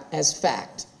claptrap as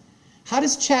fact. How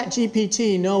does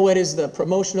ChatGPT know what is the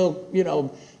promotional, you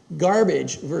know,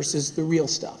 garbage versus the real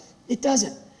stuff? It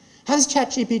doesn't. How does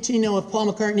ChatGPT know if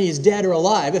Paul McCartney is dead or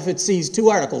alive if it sees two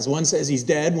articles? One says he's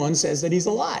dead, one says that he's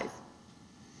alive.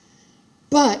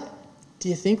 But do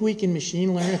you think we can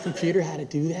machine learn a computer how to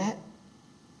do that?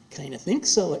 Kind of think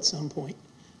so at some point.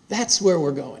 That's where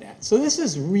we're going at. So this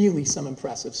is really some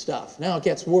impressive stuff. Now it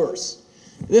gets worse.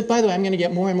 By the way, I'm going to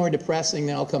get more and more depressing,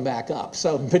 then I'll come back up.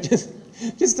 So, but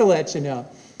just to let you know.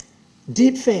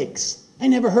 Deep fakes. I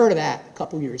never heard of that a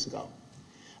couple years ago.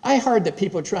 I heard that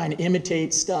people are trying to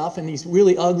imitate stuff and these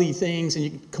really ugly things, and you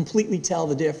can completely tell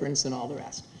the difference and all the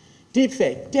rest. Deep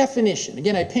fake. Definition.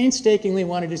 Again, I painstakingly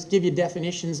want to just give you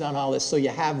definitions on all this so you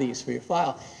have these for your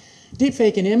file.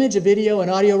 Deepfake, an image, a video, an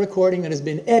audio recording that has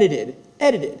been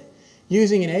edited,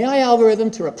 using an AI algorithm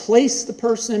to replace the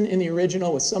person in the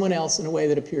original with someone else in a way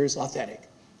that appears authentic.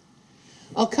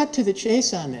 I'll cut to the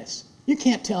chase on this. You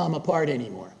can't tell them apart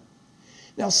anymore.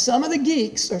 Now, some of the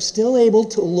geeks are still able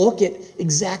to look at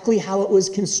exactly how it was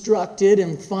constructed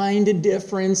and find a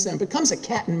difference, and it becomes a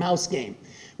cat and mouse game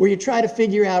where you try to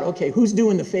figure out, okay, who's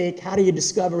doing the fake? How do you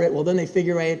discover it? Well, then they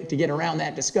figure out to get around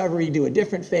that discovery, do a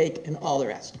different fake, and all the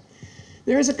rest.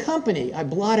 There is a company, I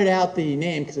blotted out the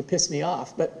name because it pissed me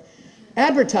off, but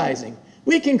advertising.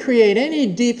 We can create any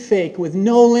deep fake with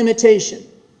no limitation.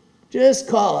 Just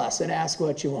call us and ask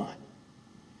what you want.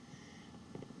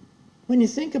 When you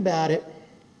think about it,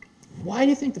 why do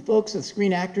you think the folks at the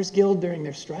Screen Actors Guild during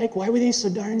their strike, why were they so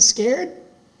darn scared?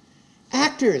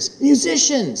 Actors,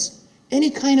 musicians, any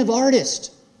kind of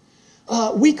artist.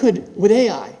 We could, with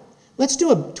AI, let's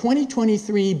do a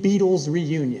 2023 Beatles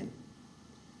reunion.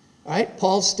 All right,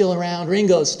 Paul's still around,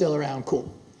 Ringo's still around,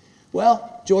 cool.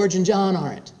 Well, George and John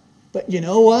aren't. But you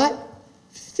know what?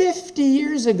 50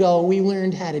 years ago, we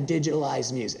learned how to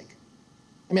digitalize music.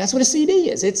 I mean, that's what a CD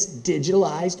is. It's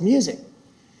digitalized music.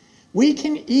 We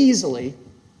can easily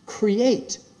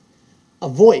create a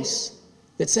voice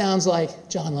that sounds like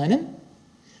John Lennon.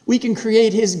 We can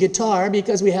create his guitar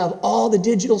because we have all the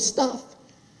digital stuff.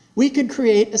 We could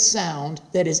create a sound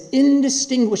that is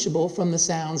indistinguishable from the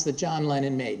sounds that John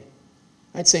Lennon made.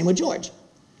 Right, same with George.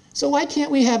 So why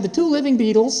can't we have the two living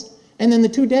Beatles and then the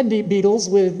two dead Beatles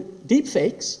with deep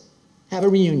fakes have a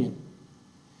reunion?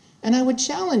 And I would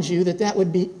challenge you that that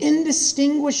would be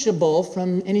indistinguishable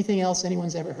from anything else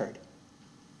anyone's ever heard.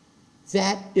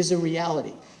 That is a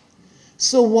reality.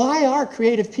 So why are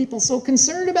creative people so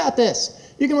concerned about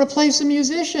this? You can replace a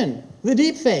musician with a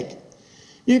deep fake.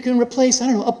 You can replace, I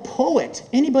don't know, a poet,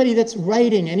 anybody that's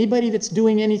writing, anybody that's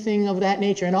doing anything of that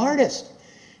nature, an artist.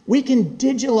 We can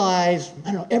digitalize,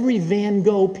 I don't know, every Van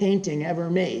Gogh painting ever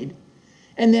made,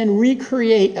 and then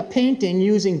recreate a painting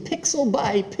using pixel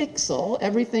by pixel,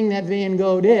 everything that Van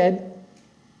Gogh did,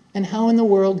 and how in the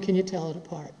world can you tell it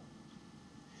apart?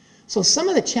 So some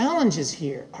of the challenges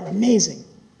here are amazing.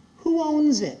 Who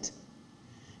owns it?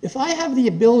 If I have the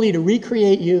ability to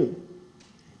recreate you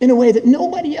in a way that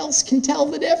nobody else can tell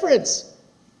the difference,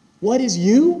 what is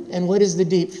you and what is the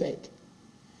deep fake?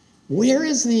 Where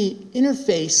is the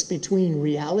interface between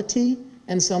reality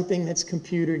and something that's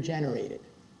computer generated?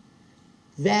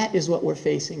 That is what we're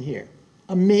facing here.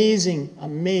 Amazing,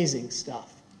 amazing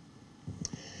stuff.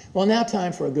 Well, now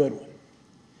time for a good one.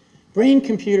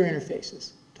 Brain-computer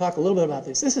interfaces. Talk a little bit about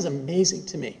this. This is amazing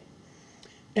to me.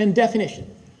 And definition.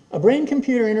 A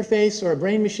brain-computer interface or a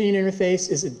brain-machine interface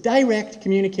is a direct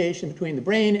communication between the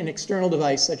brain and an external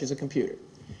device such as a computer.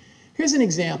 Here's an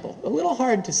example. A little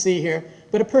hard to see here,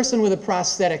 but a person with a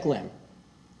prosthetic limb.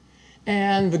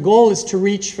 And the goal is to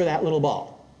reach for that little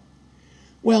ball.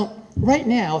 Well, right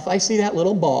now, if I see that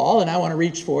little ball and I want to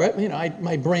reach for it, you know,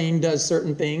 my brain does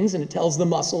certain things and it tells the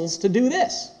muscles to do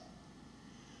this.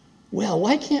 Well,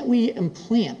 why can't we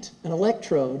implant an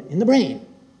electrode in the brain?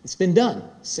 It's been done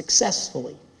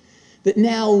successfully. That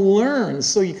now learns,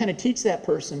 so you kind of teach that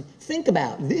person, think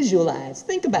about, visualize,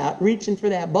 think about reaching for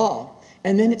that ball.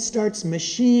 And then it starts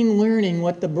machine learning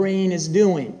what the brain is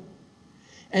doing.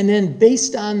 And then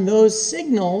based on those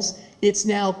signals, it's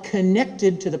now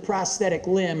connected to the prosthetic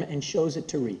limb and shows it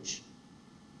to reach.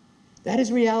 That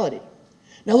is reality.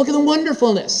 Now look at the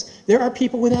wonderfulness. There are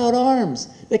people without arms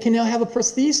that can now have a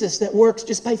prosthesis that works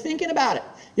just by thinking about it.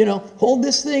 You know, hold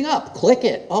this thing up, click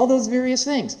it, all those various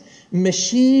things.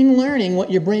 Machine learning what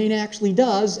your brain actually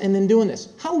does and then doing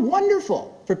this. How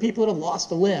wonderful for people that have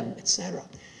lost a limb, etc.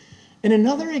 And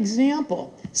another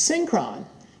example, Synchron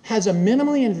has a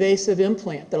minimally invasive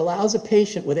implant that allows a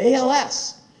patient with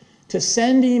ALS to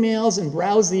send emails and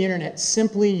browse the internet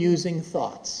simply using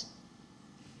thoughts.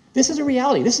 This is a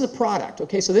reality. This is a product,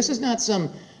 okay? So this is not some,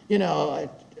 you know,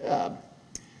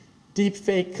 deep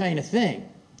fake kind of thing.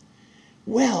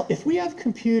 Well, if we have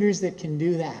computers that can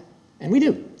do that, and we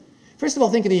do, first of all,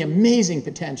 think of the amazing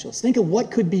potentials. Think of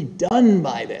what could be done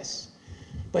by this.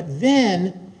 But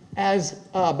then, as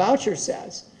Boucher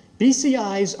says,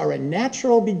 BCIs are a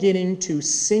natural beginning to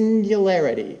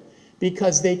singularity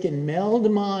because they can meld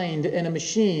mind and a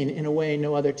machine in a way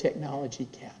no other technology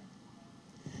can.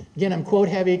 Again, I'm quote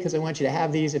heavy because I want you to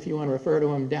have these if you want to refer to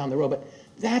them down the road, but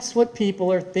that's what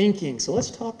people are thinking. So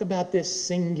let's talk about this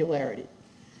singularity.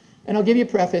 And I'll give you a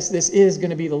preface, this is going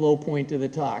to be the low point of the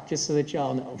talk, just so that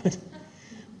y'all know. But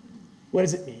what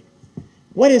does it mean?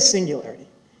 What is singularity?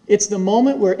 It's the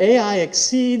moment where AI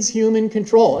exceeds human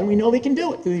control, and we know they can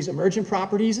do it through these emergent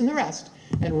properties and the rest,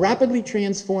 and rapidly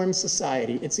transforms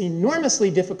society. It's enormously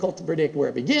difficult to predict where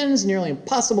it begins, nearly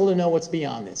impossible to know what's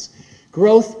beyond this.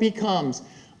 Growth becomes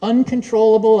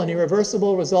uncontrollable and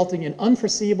irreversible, resulting in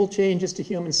unforeseeable changes to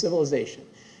human civilization.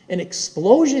 An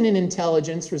explosion in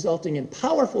intelligence resulting in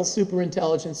powerful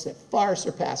superintelligence that far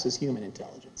surpasses human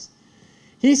intelligence.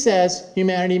 He says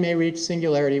humanity may reach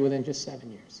singularity within just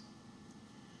 7 years.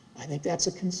 I think that's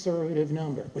a conservative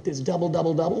number. With this double,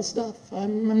 double, double stuff,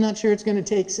 I'm not sure it's going to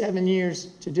take 7 years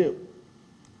to do.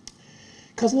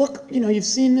 Because look, you know, you've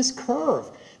seen this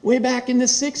curve. Way back in the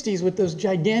 60s with those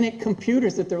gigantic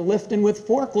computers that they're lifting with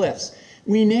forklifts.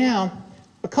 We now,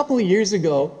 a couple of years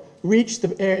ago, reached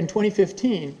in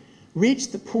 2015,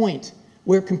 reached the point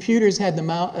where computers had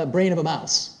the brain of a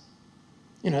mouse.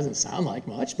 You know, it doesn't sound like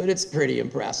much, but it's pretty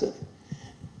impressive.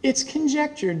 It's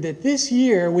conjectured that this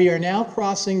year we are now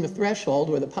crossing the threshold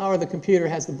where the power of the computer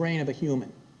has the brain of a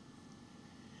human.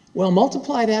 Well,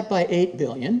 multiply that by 8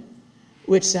 billion,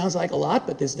 which sounds like a lot,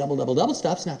 but this double, double, double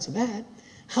stuff's not so bad.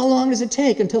 How long does it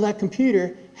take until that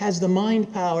computer has the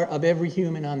mind power of every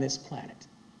human on this planet?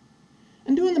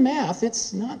 And doing the math,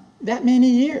 it's not that many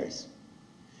years.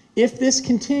 If this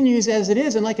continues as it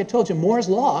is, and like I told you, Moore's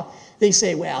law, they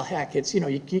say, well, heck, it's,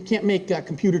 you can't make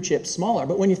computer chips smaller.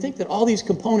 But when you think that all these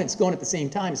components going at the same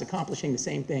time is accomplishing the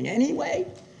same thing anyway,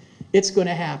 it's going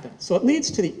to happen. So it leads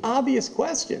to the obvious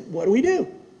question, what do we do?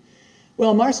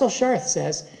 Well, Marcel Scharth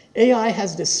says, AI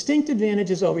has distinct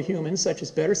advantages over humans, such as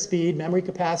better speed, memory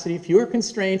capacity, fewer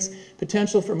constraints,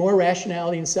 potential for more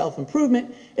rationality and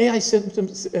self-improvement. AI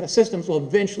systems will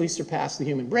eventually surpass the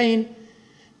human brain.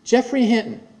 Jeffrey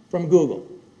Hinton from Google.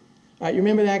 All right, you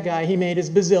remember that guy? He made his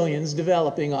bazillions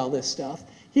developing all this stuff.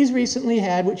 He's recently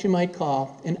had what you might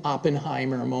call an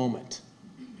Oppenheimer moment.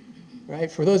 Right?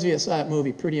 For those of you that saw that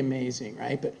movie, pretty amazing,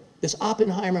 right? But this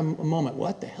Oppenheimer moment,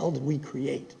 what the hell did we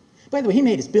create? By the way, he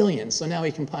made his billions, so now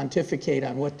he can pontificate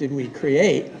on what did we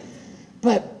create.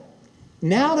 But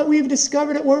now that we've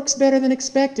discovered it works better than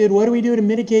expected, what do we do to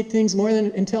mitigate things more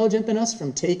intelligent than us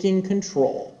from taking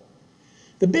control?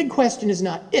 The big question is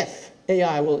not if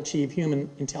AI will achieve human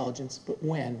intelligence, but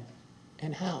when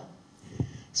and how.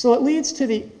 So it leads to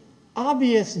the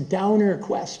obvious downer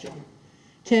question.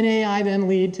 Can AI then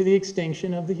lead to the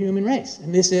extinction of the human race?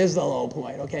 And this is the low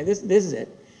point, okay? This is it.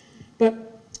 But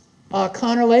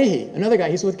Connor Leahy, another guy,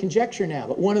 he's with Conjecture now,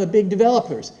 but one of the big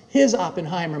developers, his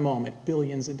Oppenheimer moment,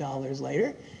 billions of dollars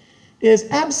later, is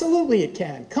absolutely it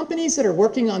can. Companies that are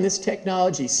working on this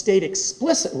technology state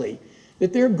explicitly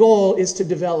that their goal is to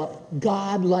develop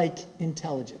godlike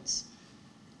intelligence.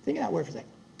 Think of that word for a second,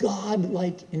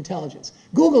 godlike intelligence.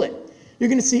 Google it. You're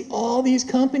going to see all these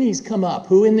companies come up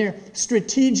who in their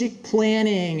strategic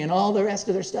planning and all the rest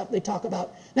of their stuff, they talk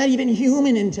about not even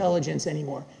human intelligence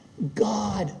anymore,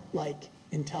 God-like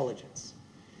intelligence.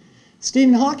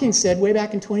 Stephen Hawking said way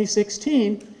back in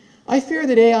 2016, I fear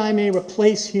that AI may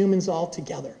replace humans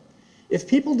altogether. If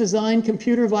people design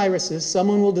computer viruses,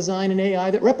 someone will design an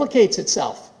AI that replicates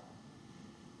itself.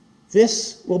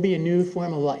 This will be a new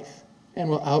form of life and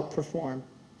will outperform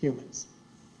humans.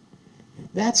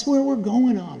 That's where we're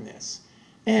going on this.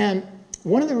 And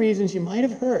one of the reasons you might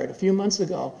have heard a few months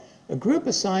ago, a group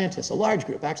of scientists, a large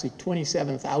group, actually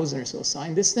 27,000 or so,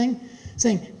 signed this thing,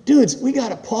 saying, dudes, we got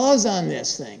to pause on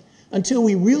this thing until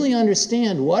we really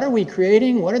understand what are we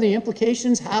creating, what are the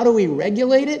implications, how do we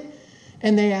regulate it?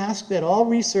 And they asked that all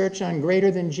research on greater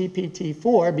than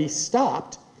GPT-4 be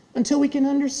stopped until we can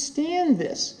understand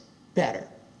this better.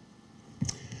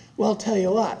 Well, I'll tell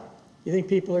you what, you think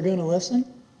people are going to listen?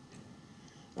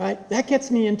 All right, that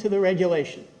gets me into the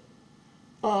regulation.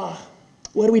 What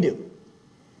do we do?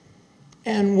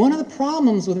 And one of the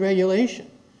problems with regulation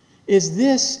is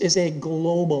this is a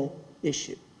global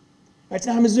issue. It's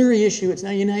not a Missouri issue, it's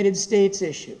not a United States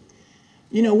issue.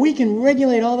 You know, we can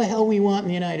regulate all the hell we want in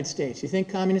the United States. You think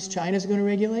Communist China is going to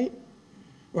regulate?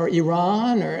 Or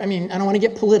Iran? Or, I mean, I don't want to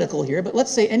get political here, but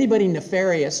let's say anybody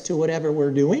nefarious to whatever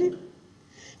we're doing.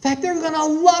 In fact, they're going to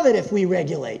love it if we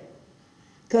regulate,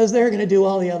 because they're going to do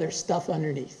all the other stuff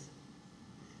underneath.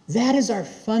 That is our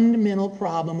fundamental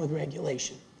problem with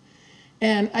regulation.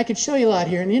 And I could show you a lot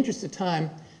here. In the interest of time,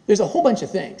 there's a whole bunch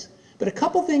of things, but a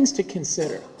couple things to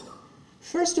consider.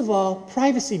 First of all,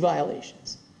 privacy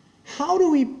violations. How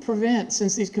do we prevent,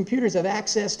 since these computers have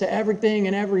access to everything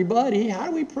and everybody, how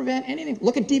do we prevent anything?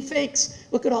 Look at deep fakes.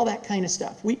 Look at all that kind of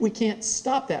stuff. We can't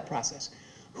stop that process.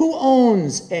 Who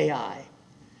owns AI?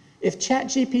 If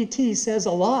ChatGPT says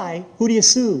a lie, who do you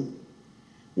sue?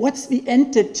 What's the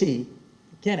entity?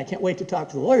 Again, I can't wait to talk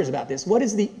to the lawyers about this. What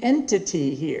is the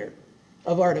entity here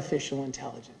of artificial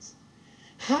intelligence?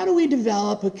 How do we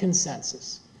develop a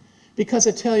consensus? Because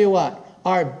I tell you what,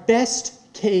 our best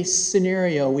case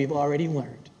scenario we've already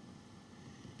learned.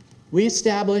 We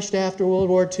established after World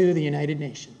War II the United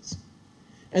Nations.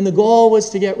 And the goal was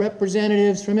to get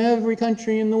representatives from every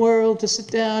country in the world to sit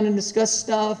down and discuss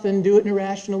stuff and do it in a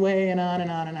rational way and on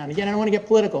and on and on. Again, I don't want to get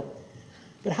political,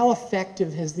 but how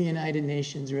effective has the United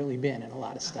Nations really been in a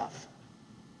lot of stuff?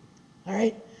 All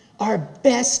right? Our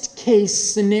best case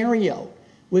scenario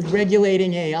with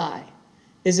regulating AI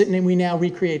is that we now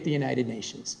recreate the United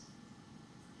Nations.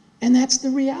 And that's the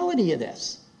reality of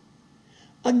this.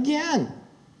 Again,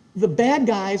 the bad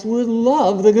guys would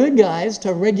love the good guys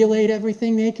to regulate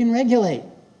everything they can regulate.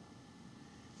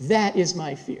 That is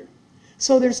my fear.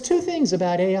 So there's two things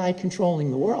about AI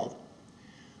controlling the world.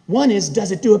 One is,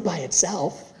 does it do it by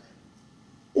itself?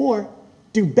 Or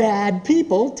do bad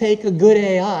people take a good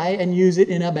AI and use it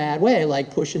in a bad way, like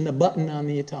pushing the button on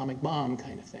the atomic bomb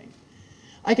kind of thing?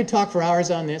 I could talk for hours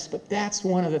on this, but that's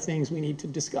one of the things we need to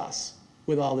discuss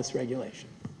with all this regulation.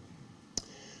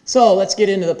 So let's get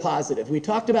into the positive. We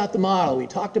talked about the model. We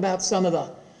talked about some of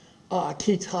the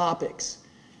key topics.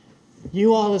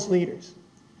 You all as leaders,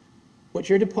 what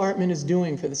your department is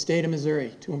doing for the state of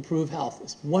Missouri to improve health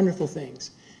is wonderful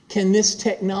things. Can this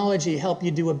technology help you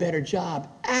do a better job?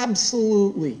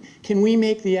 Absolutely. Can we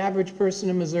make the average person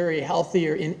in Missouri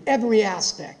healthier in every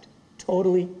aspect?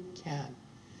 Totally can.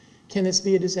 Can this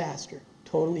be a disaster?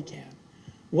 Totally can.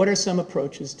 What are some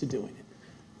approaches to doing it?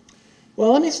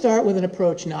 Well, let me start with an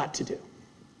approach not to do.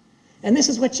 And this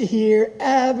is what you hear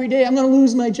every day. I'm going to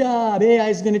lose my job. AI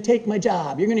is going to take my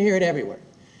job. You're going to hear it everywhere.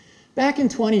 Back in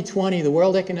 2020, the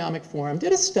World Economic Forum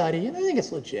did a study, and I think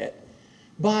it's legit.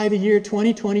 By the year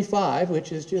 2025,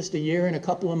 which is just a year and a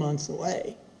couple of months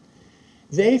away,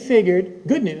 they figured,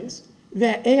 good news,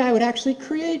 that AI would actually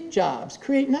create jobs,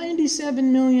 create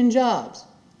 97 million jobs.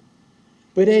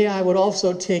 But AI would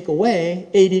also take away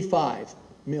 85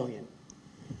 million.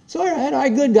 So all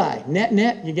right, good guy.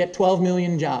 Net, you get 12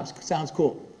 million jobs. Sounds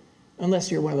cool. Unless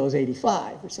you're one of those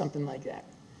 85 or something like that.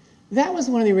 That was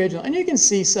one of the original. And you can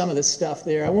see some of the stuff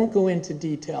there. I won't go into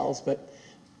details, but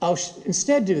I'll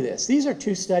instead do this. These are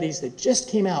two studies that just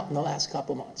came out in the last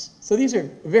couple months. So these are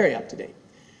very up to date.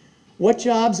 What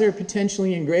jobs are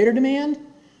potentially in greater demand?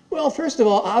 Well, first of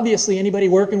all, obviously anybody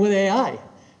working with AI.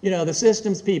 You know, the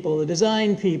systems people, the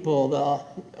design people,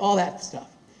 all that stuff.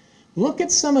 Look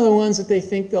at some of the ones that they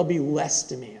think there'll be less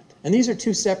demand. And these are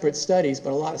two separate studies,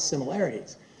 but a lot of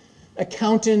similarities.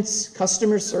 Accountants,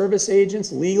 customer service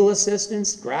agents, legal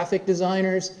assistants, graphic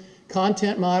designers,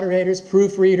 content moderators,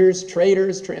 proofreaders,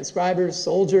 traders, transcribers,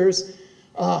 soldiers.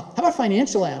 How about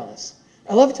financial analysts?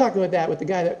 I love talking about that with the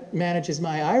guy that manages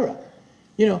my IRA.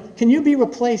 You know, can you be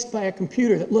replaced by a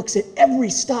computer that looks at every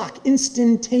stock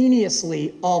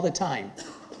instantaneously all the time?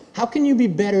 How can you be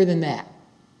better than that?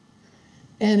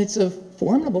 And it's a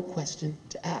formidable question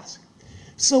to ask.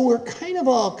 So we're kind of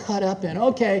all caught up in,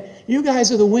 okay, you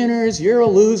guys are the winners, you're a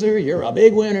loser, you're a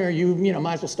big winner, you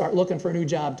might as well start looking for a new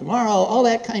job tomorrow, all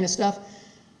that kind of stuff.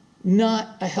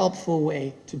 Not a helpful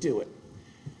way to do it.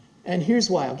 And here's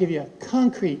why. I'll give you a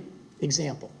concrete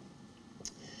example.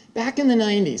 Back in the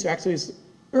 90s, or actually it was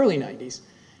early 90s,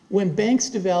 when banks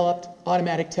developed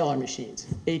automatic teller machines,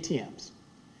 ATMs.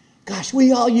 Gosh,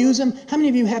 we all use them. How many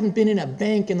of you haven't been in a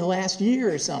bank in the last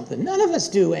year or something? None of us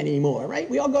do anymore, right?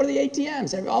 We all go to the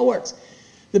ATMs. It all works.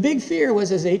 The big fear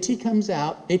was as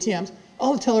ATMs,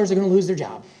 all the tellers are going to lose their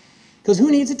job. Because who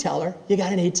needs a teller? You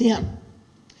got an ATM.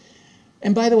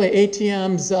 And by the way,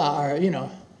 ATMs are,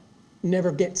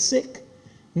 never get sick,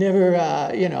 never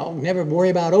worry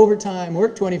about overtime,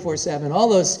 work 24/7, all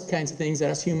those kinds of things that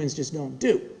us humans just don't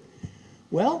do.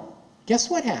 Well,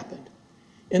 guess what happened?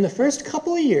 In the first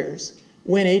couple of years,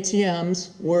 when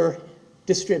ATMs were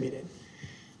distributed,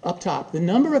 up top, the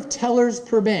number of tellers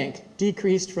per bank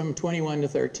decreased from 21 to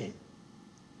 13.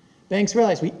 Banks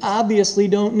realized we obviously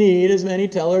don't need as many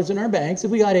tellers in our banks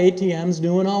if we got ATMs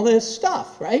doing all this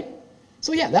stuff, right?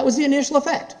 So yeah, that was the initial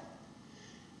effect.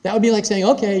 That would be like saying,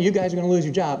 okay, you guys are going to lose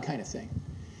your job kind of thing.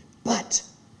 But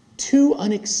two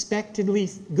unexpectedly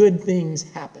good things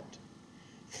happened.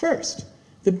 First,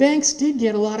 the banks did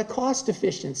get a lot of cost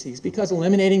efficiencies because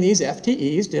eliminating these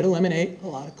FTEs did eliminate a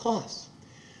lot of costs.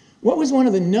 What was one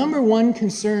of the #1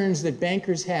 concerns that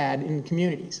bankers had in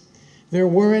communities? There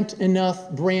weren't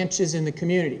enough branches in the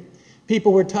community.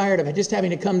 People were tired of just having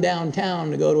to come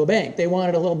downtown to go to a bank. They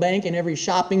wanted a little bank in every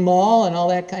shopping mall and all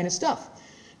that kind of stuff.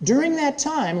 During that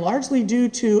time, largely due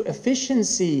to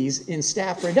efficiencies in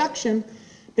staff reduction,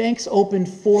 banks opened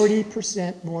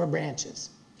 40% more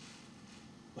branches.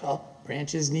 Well,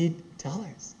 branches need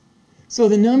tellers. So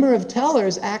the number of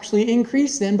tellers actually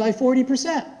increased then by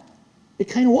 40%. It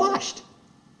kind of washed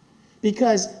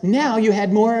because now you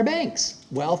had more banks.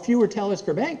 Well, fewer tellers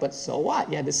per bank, but so what?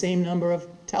 You had the same number of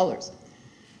tellers.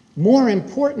 More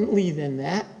importantly than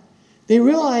that, they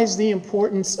realized the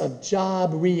importance of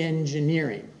job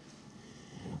re-engineering.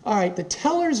 All right, the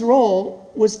teller's role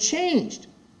was changed.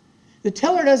 The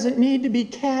teller doesn't need to be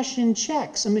cashing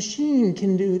checks. A machine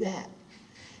can do that.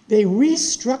 They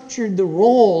restructured the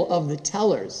role of the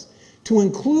tellers to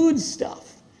include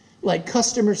stuff like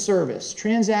customer service,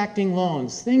 transacting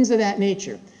loans, things of that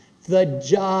nature. The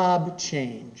job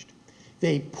changed.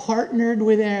 They partnered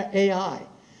with AI,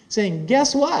 saying,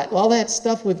 guess what? All that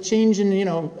stuff with changing,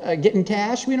 getting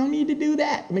cash, we don't need to do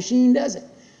that. The machine does it.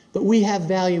 But we have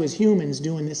value as humans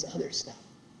doing this other stuff.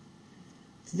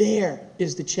 There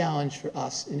is the challenge for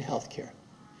us in healthcare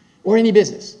or any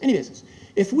business, any business.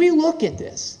 If we look at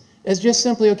this as just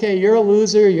simply, okay, you're a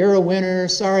loser, you're a winner,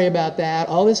 sorry about that,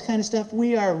 all this kind of stuff,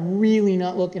 we are really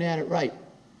not looking at it right.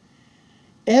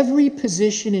 Every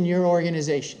position in your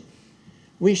organization,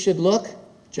 we should look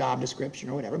job description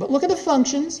or whatever, but look at the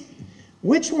functions.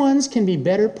 Which ones can be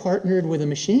better partnered with a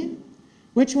machine?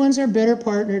 Which ones are better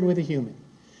partnered with a human?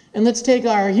 And let's take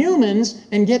our humans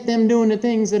and get them doing the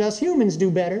things that us humans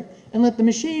do better, and let the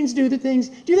machines do the things.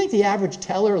 Do you think the average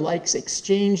teller likes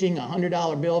exchanging a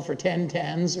 $100 bill for 10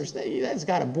 tens? That's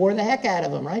got to bore the heck out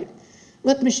of them, right?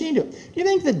 Let the machine do it. Do you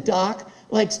think the doc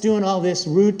likes doing all this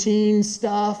routine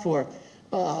stuff or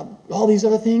all these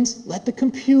other things? Let the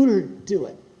computer do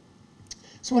it.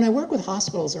 So when I work with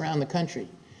hospitals around the country,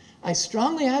 I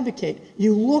strongly advocate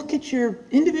you look at your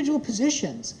individual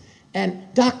positions and,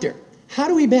 doctor, how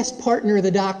do we best partner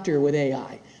the doctor with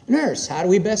AI? Nurse, how do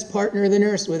we best partner the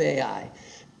nurse with AI?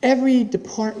 Every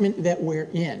department that we're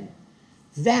in,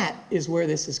 that is where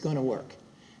this is going to work.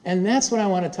 And that's what I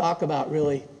want to talk about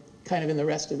really kind of in the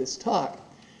rest of this talk.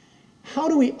 How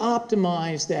do we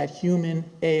optimize that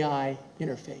human-AI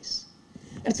interface?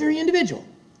 And it's very individual.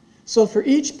 So for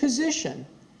each position,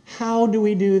 how do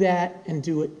we do that and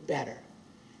do it better?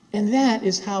 And that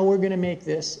is how we're going to make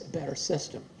this a better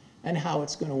system and how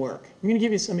it's going to work. I'm going to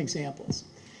give you some examples.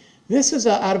 This is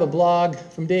out of a blog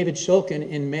from David Shulkin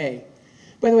in May.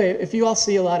 By the way, if you all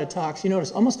see a lot of talks, you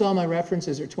notice almost all my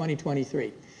references are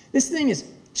 2023. This thing is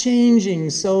changing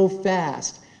so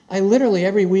fast. I literally,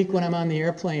 every week when I'm on the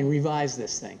airplane, revise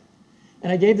this thing.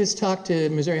 And I gave this talk to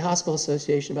Missouri Hospital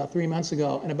Association about 3 months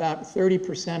ago, and about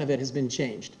 30% of it has been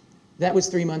changed. That was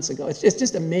 3 months ago. It's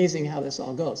just amazing how this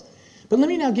all goes. But let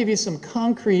me now give you some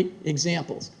concrete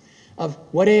examples of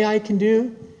what AI can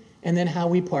do and then how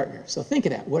we partner. So think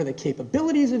of that. What are the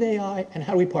capabilities of AI and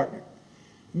how do we partner?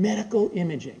 Medical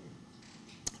imaging.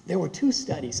 There were 2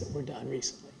 studies that were done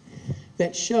recently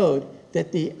that showed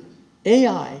that the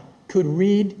AI could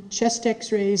read chest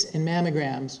x-rays and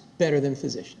mammograms better than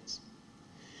physicians.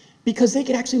 Because they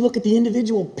could actually look at the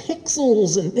individual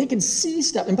pixels and they could see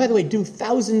stuff. And by the way, do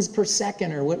thousands per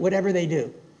second or whatever they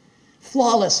do,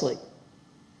 flawlessly.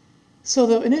 So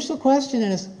the initial question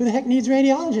is, who the heck needs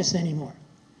radiologists anymore?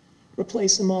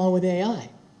 Replace them all with AI.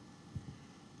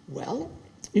 Well,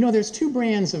 you know, there's 2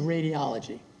 brands of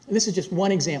radiology. And this is just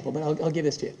one example, but I'll give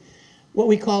this to you. What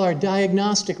we call our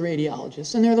diagnostic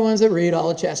radiologists, and they're the ones that read all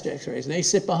the chest x-rays. And they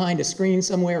sit behind a screen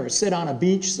somewhere or sit on a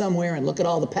beach somewhere and look at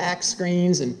all the PACS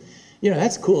screens. And, you know,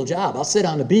 that's a cool job. I'll sit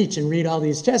on the beach and read all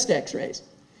these chest x-rays.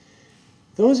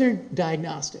 Those are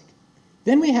diagnostic.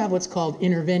 Then we have what's called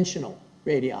interventional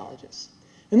radiologists.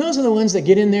 And those are the ones that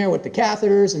get in there with the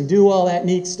catheters and do all that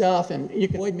neat stuff, and you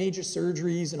can avoid major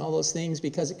surgeries and all those things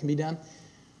because it can be done.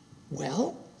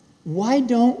 Well, why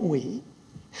don't we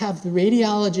have the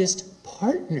radiologist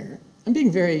partner, I'm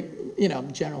being very,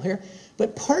 general here,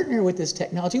 but partner with this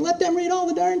technology, let them read all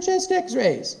the darn chest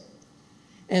x-rays.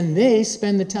 And they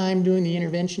spend the time doing the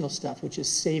interventional stuff, which is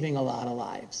saving a lot of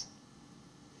lives.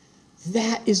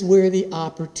 That is where the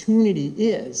opportunity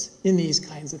is in these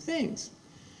kinds of things.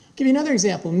 I'll give you another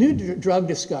example, new drug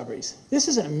discoveries. This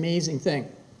is an amazing thing.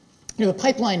 You know, the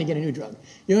pipeline to get a new drug.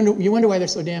 You wonder why they're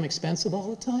so damn expensive all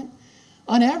the time?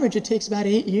 On average, it takes about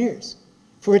 8 years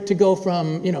for it to go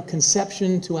from,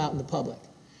 conception to out in the public,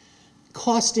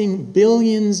 costing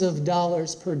billions of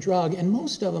dollars per drug, and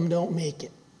most of them don't make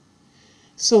it.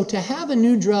 So to have a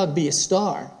new drug be a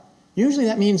star, usually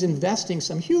that means investing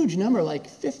some huge number, like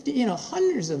 50,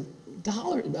 hundreds of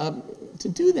dollars to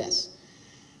do this.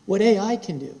 What AI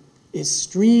can do is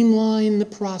streamline the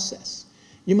process.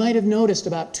 You might have noticed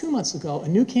about 2 months ago, a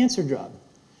new cancer drug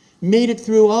made it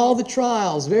through all the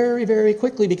trials very, very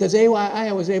quickly because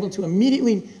AI was able to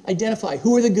immediately identify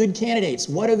who are the good candidates,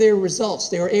 what are their results.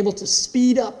 They were able to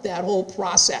speed up that whole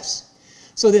process.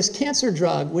 So this cancer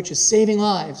drug, which is saving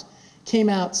lives, came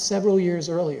out several years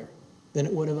earlier than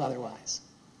it would have otherwise.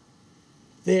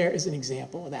 There is an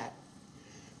example of that.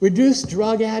 Reduce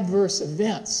drug adverse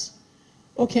events.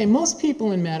 Okay, most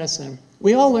people in medicine,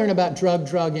 we all learn about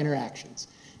drug-drug interactions.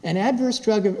 And adverse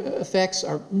drug effects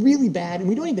are really bad, and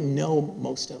we don't even know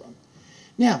most of them.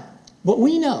 Now, what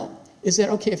we know is that,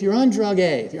 okay, if you're on drug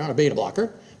A, if you're on a beta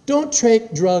blocker, don't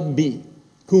take drug B,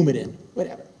 Coumadin,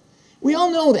 whatever. We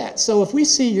all know that. So if we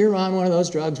see you're on one of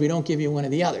those drugs, we don't give you one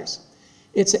of the others.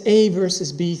 It's an A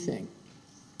versus B thing.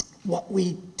 What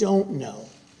we don't know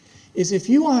is if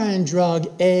you are on drug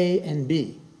A and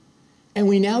B, and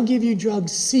we now give you drug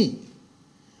C,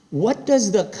 what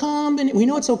does the combination, we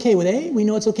know it's okay with A, we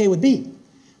know it's okay with B,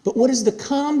 but what does the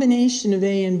combination of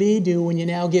A and B do when you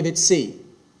now give it C?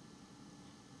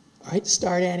 All right,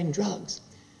 start adding drugs.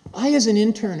 I, as an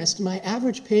internist, my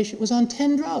average patient was on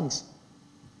 10 drugs.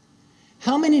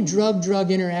 How many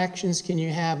drug-drug interactions can you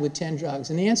have with 10 drugs?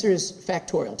 And the answer is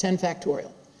factorial, 10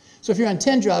 factorial. So if you're on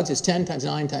 10 drugs, it's 10 times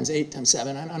 9 times 8 times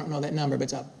 7. I don't know that number, but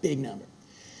it's a big number.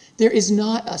 There is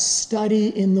not a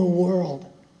study in the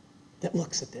world that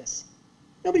looks at this.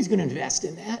 Nobody's going to invest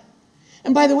in that.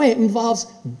 And by the way, it involves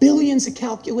billions of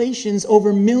calculations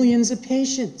over millions of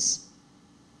patients.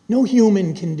 No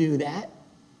human can do that.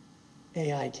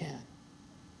 AI can.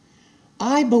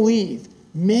 I believe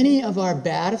many of our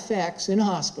bad effects in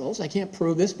hospitals, I can't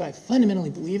prove this, but I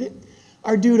fundamentally believe it,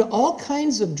 are due to all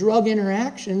kinds of drug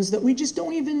interactions that we just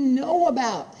don't even know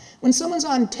about. When someone's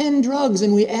on 10 drugs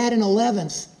and we add an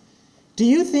 11th, do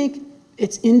you think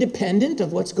it's independent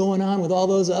of what's going on with all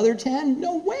those other 10?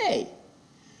 No way.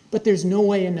 But there's no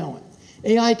way of knowing.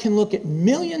 AI can look at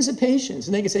millions of patients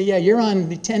and they can say, yeah, you're on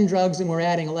the 10 drugs and we're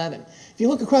adding 11. If you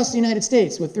look across the United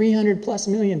States with 300 plus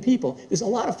million people, there's a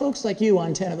lot of folks like you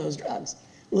on 10 of those drugs.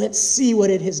 Let's see what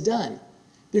it has done.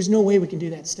 There's no way we can do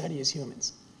that study as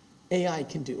humans. AI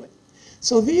can do it.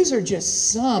 So these are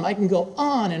just some. I can go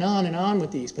on and on and on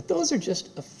with these, but those are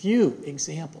just a few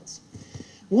examples.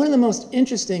 One of the most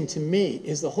interesting to me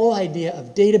is the whole idea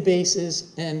of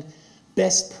databases and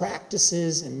best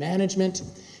practices and management.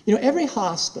 You know, every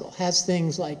hospital has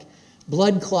things like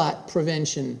blood clot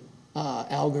prevention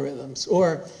algorithms,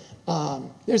 or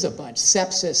there's a bunch,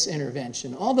 sepsis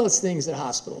intervention, all those things that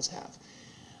hospitals have.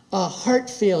 Heart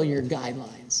failure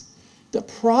guidelines. The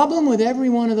problem with every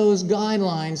one of those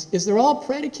guidelines is they're all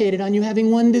predicated on you having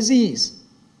one disease.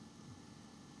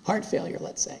 Heart failure,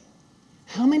 let's say.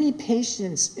 How many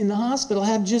patients in the hospital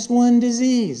have just one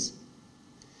disease?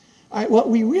 All right, what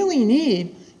we really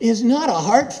need is not a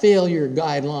heart failure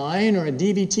guideline or a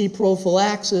DVT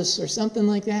prophylaxis or something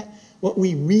like that. What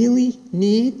we really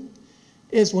need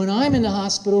is, when I'm in the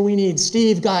hospital, we need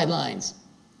Steve guidelines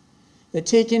that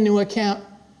take into account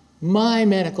my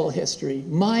medical history,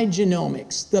 my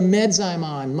genomics, the meds I'm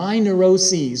on, my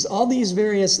neuroses, all these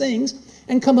various things,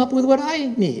 and come up with what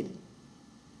I need.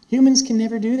 Humans can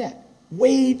never do that.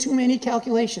 Way too many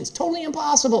calculations. Totally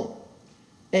impossible.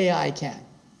 AI can.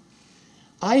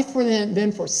 I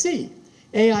then foresee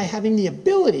AI having the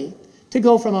ability to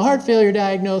go from a heart failure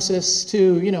diagnosis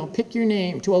to, you know, pick your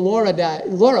name, to a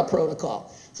LoRa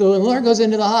protocol. So when Laura goes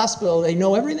into the hospital, they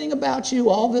know everything about you,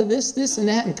 all the this, and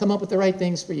that, and come up with the right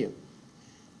things for you.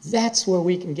 That's where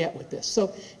we can get with this.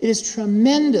 So it is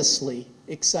tremendously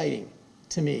exciting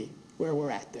to me where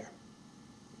we're at there.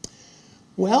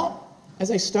 Well,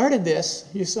 as I started this,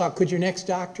 you saw, could your next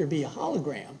doctor be a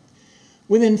hologram?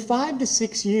 Within 5 to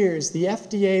 6 years, the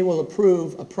FDA will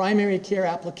approve a primary care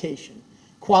application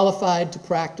qualified to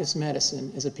practice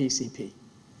medicine as a PCP.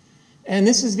 And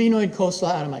this is Venoid Coastal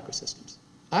Outer Microsystems.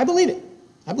 I believe it.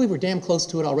 I believe we're damn close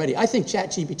to it already. I think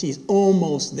ChatGPT is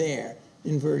almost there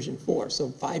in version 4. So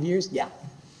 5 years? Yeah.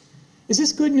 Is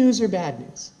this good news or bad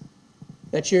news?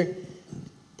 That your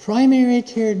primary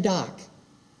care doc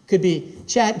could be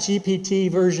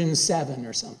ChatGPT version 7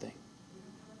 or something?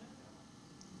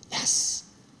 Yes.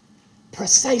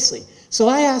 Precisely. So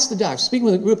I asked the docs, speaking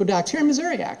with a group of docs here in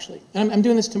Missouri, actually, and I'm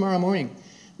doing this tomorrow morning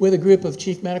with a group of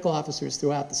chief medical officers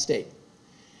throughout the state.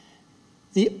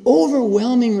 The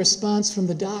overwhelming response from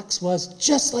the docs was,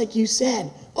 just like you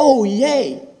said, oh,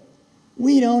 yay,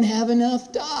 we don't have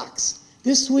enough docs.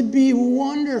 This would be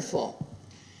wonderful.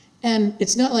 And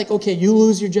it's not like, okay, you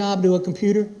lose your job to a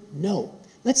computer. No.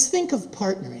 Let's think of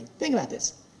partnering. Think about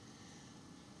this.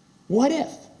 What if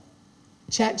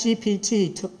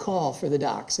ChatGPT took call for the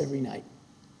docs every night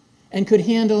and could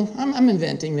handle, I'm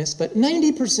inventing this, but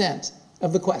 90%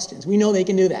 of the questions? We know they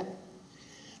can do that.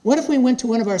 What if we went to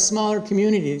one of our smaller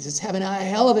communities that's having a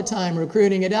hell of a time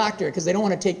recruiting a doctor because they don't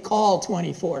want to take call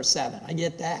 24/7? I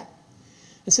get that.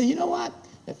 And so, you know what?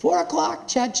 At 4 o'clock,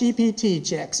 ChatGPT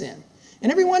checks in.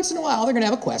 And every once in a while, they're going to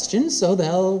have a question, so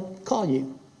they'll call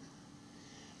you.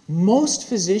 Most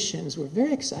physicians were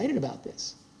very excited about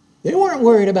this. They weren't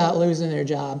worried about losing their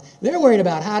job. They're worried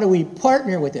about, how do we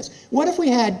partner with this? What if we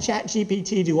had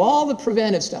ChatGPT do all the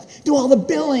preventive stuff, do all the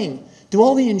billing, do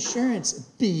all the insurance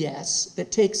BS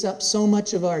that takes up so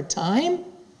much of our time?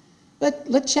 Let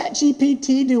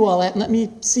ChatGPT do all that and let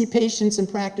me see patients and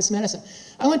practice medicine.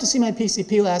 I went to see my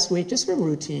PCP last week just for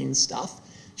routine stuff.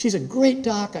 She's a great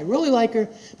doc. I really like her,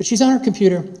 but she's on her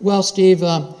computer. Well, Steve,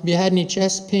 have you had any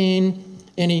chest pain,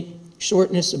 any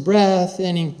shortness of breath,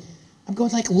 any... I'm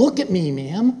going like, look at me,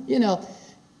 ma'am, you know.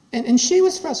 And she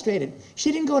was frustrated.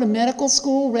 She didn't go to medical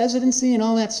school, residency, and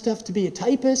all that stuff to be a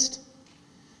typist.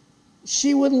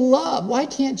 She would love, why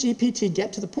can't GPT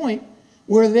get to the point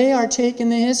where they are taking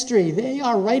the history, they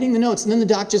are writing the notes, and then the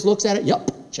doc just looks at it, yup,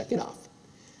 check it off.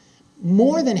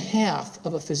 More than half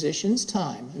of a physician's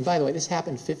time, and by the way, this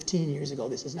happened 15 years ago,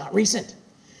 this is not recent,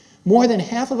 more than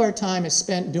half of our time is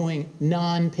spent doing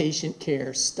non-patient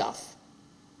care stuff.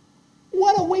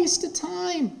 What a waste of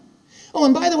time. Oh,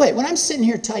 and by the way, when I'm sitting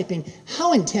here typing,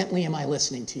 how intently am I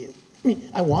listening to you? I mean,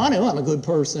 I want to, I'm a good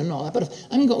person and all that, but if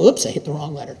I'm going, oops, I hit the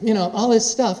wrong letter, you know, all this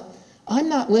stuff, I'm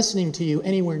not listening to you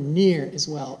anywhere near as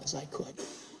well as I could.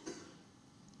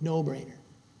 No-brainer.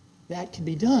 That can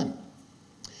be done.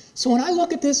 So when I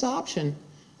look at this option,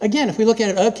 again, if we look at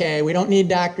it, okay, we don't need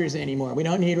doctors anymore, we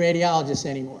don't need radiologists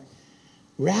anymore.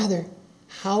 Rather,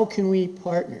 how can we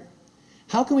partner?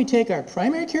 How can we take our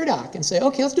primary care doc and say,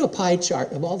 okay, let's do a pie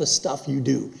chart of all the stuff you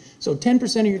do. So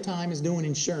 10% of your time is doing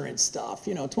insurance stuff,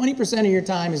 you know, 20% of your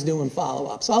time is doing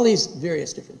follow-ups, all these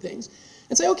various different things.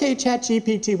 And say, okay,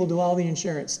 ChatGPT will do all the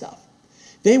insurance stuff.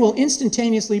 They will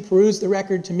instantaneously peruse the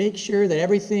record to make sure that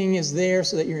everything is there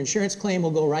so that your insurance claim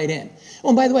will go right in. Oh,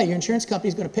 and by the way, your insurance company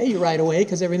is going to pay you right away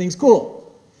because everything's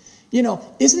cool. You know,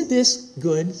 isn't this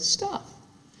good stuff?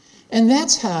 And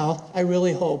that's how I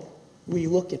really hope we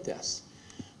look at this.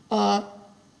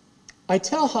 I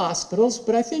tell hospitals,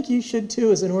 but I think you should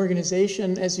too as an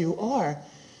organization, as you are,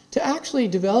 to actually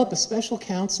develop a special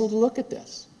counsel to look at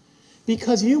this.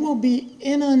 Because you will be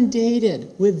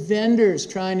inundated with vendors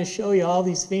trying to show you all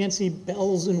these fancy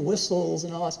bells and whistles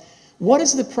and all this. What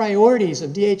is the priorities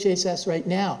of DHHS right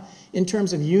now in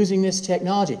terms of using this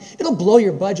technology? It'll blow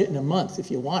your budget in a month if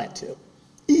you want it to.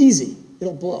 Easy,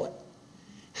 it'll blow it.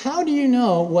 How do you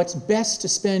know what's best to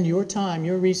spend your time,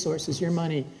 your resources, your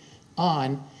money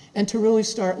on, and to really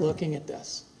start looking at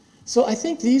this? So I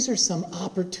think these are some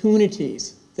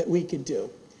opportunities that we could do.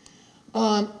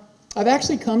 I've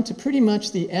actually come to pretty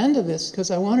much the end of this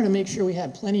because I wanted to make sure we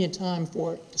had plenty of time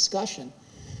for discussion.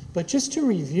 But just to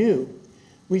review,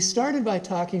 we started by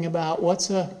talking about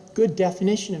what's a good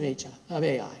definition of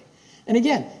AI. And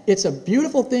again, it's a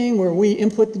beautiful thing where we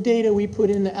input the data, we put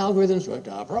in the algorithms. What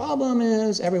the problem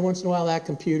is, every once in a while that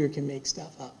computer can make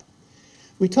stuff up.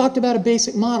 We talked about a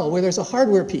basic model where there's a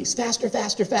hardware piece, faster,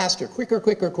 faster, faster, quicker,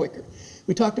 quicker, quicker.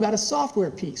 We talked about a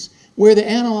software piece where the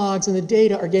analogs and the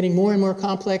data are getting more and more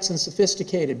complex and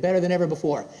sophisticated, better than ever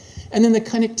before. And then the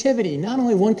connectivity, not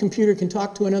only one computer can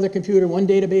talk to another computer, one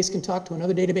database can talk to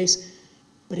another database,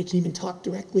 but it can even talk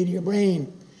directly to your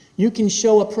brain. You can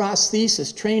show a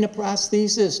prosthesis, train a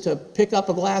prosthesis to pick up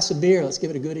a glass of beer. Let's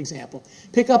give it a good example.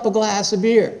 Pick up a glass of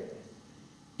beer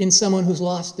in someone who's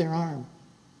lost their arm.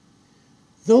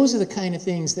 Those are the kind of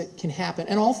things that can happen,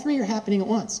 and all three are happening at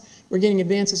once. We're getting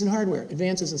advances in hardware,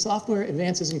 advances in software,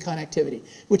 advances in connectivity,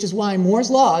 which is why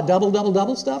Moore's Law, double, double,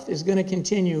 double stuff, is going to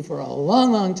continue for a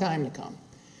long, long time to come.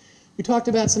 We talked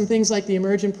about some things like the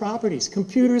emergent properties.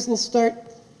 Computers will start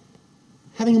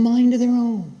having a mind of their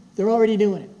own. They're already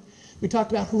doing it. We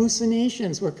talked about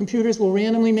hallucinations, where computers will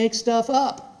randomly make stuff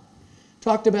up.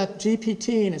 Talked about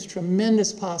GPT and its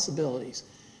tremendous possibilities.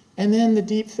 And then the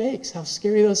deep fakes, how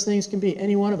scary those things can be.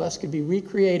 Any one of us could be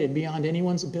recreated beyond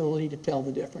anyone's ability to tell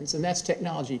the difference. And that's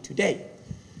technology today.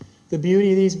 The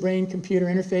beauty of these brain-computer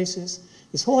interfaces,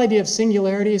 this whole idea of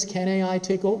singularity is, can AI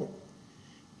take over?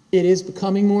 It is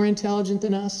becoming more intelligent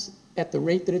than us. At the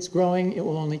rate that it's growing, it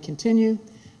will only continue.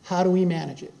 How do we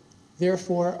manage it?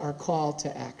 Therefore, our call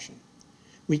to action.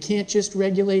 We can't just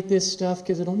regulate this stuff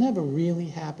because it'll never really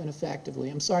happen effectively.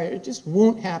 I'm sorry, it just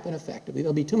won't happen effectively.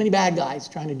 There'll be too many bad guys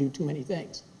trying to do too many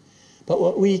things. But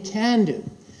what we can do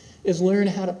is learn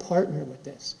how to partner with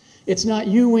this. It's not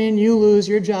you win, you lose,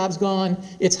 your job's gone.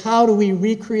 It's how do we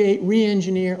recreate,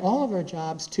 re-engineer all of our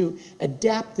jobs to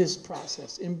adapt this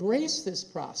process, embrace this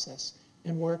process,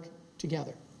 and work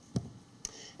together.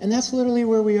 And that's literally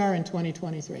where we are in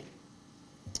 2023.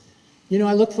 You know,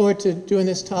 I look forward to doing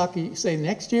this talk, you say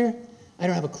next year, I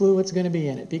don't have a clue what's going to be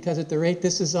in it because at the rate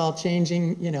this is all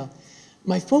changing, you know.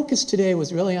 My focus today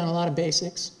was really on a lot of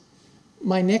basics.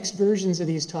 My next versions of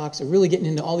these talks are really getting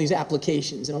into all these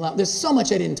applications and there's so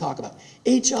much I didn't talk about.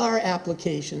 HR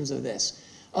applications of this,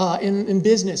 in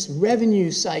business,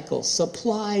 revenue cycle,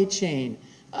 supply chain,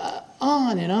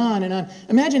 on and on and on.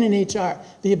 Imagine in HR,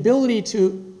 the ability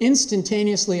to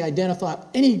instantaneously identify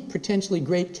any potentially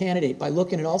great candidate by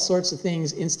looking at all sorts of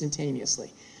things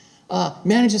instantaneously.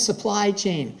 Manage a supply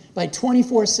chain by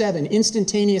 24/7,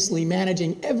 instantaneously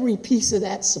managing every piece of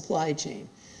that supply chain.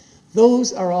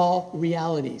 Those are all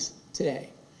realities today.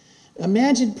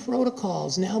 Imagine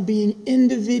protocols now being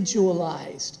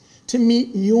individualized to meet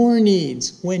your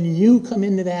needs when you come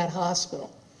into that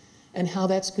hospital and how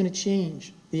that's going to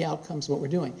change the outcomes of what we're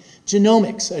doing.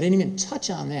 Genomics, I didn't even touch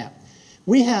on that.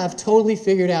 We have totally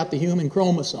figured out the human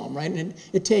chromosome, right? And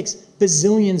it takes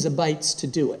bazillions of bytes to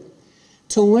do it.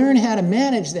 To learn how to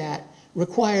manage that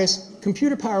requires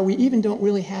computer power we even don't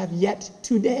really have yet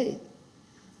today.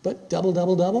 But double,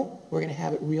 double, double, we're going to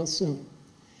have it real soon.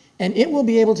 And it will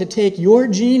be able to take your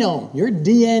genome, your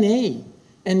DNA,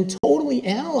 and totally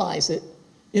analyze it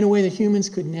in a way that humans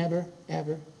could never,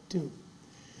 ever do.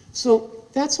 So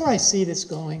that's where I see this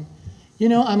going. You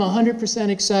know, I'm 100%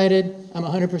 excited. I'm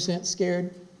 100%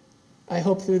 scared. I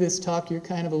hope through this talk you're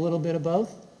kind of a little bit of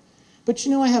both. But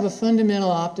you know, I have a fundamental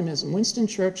optimism. Winston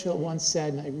Churchill once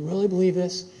said, and I really believe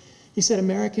this, he said,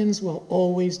 Americans will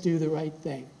always do the right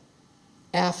thing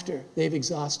after they've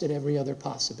exhausted every other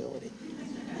possibility.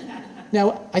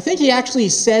 Now, I think he actually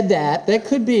said that. That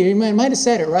could be, he might have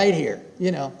said it right here,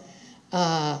 you know.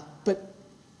 But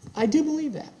I do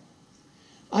believe that.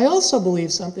 I also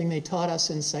believe something they taught us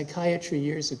in psychiatry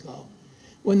years ago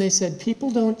when they said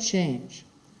people don't change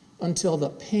until the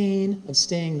pain of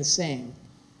staying the same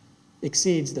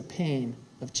exceeds the pain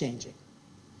of changing.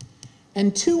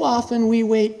 And too often we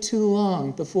wait too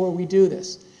long before we do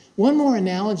this. One more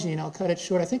analogy, and I'll cut it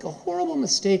short. I think a horrible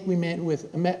mistake we made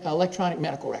with electronic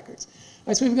medical records.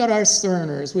 Right, so we've got our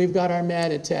Cerners, we've got our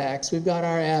Meditechs, we've got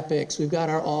our Epics, we've got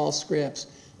our Allscripts.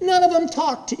 None of them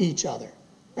talk to each other,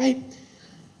 right?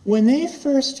 When they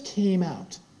first came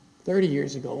out, 30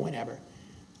 years ago, whenever,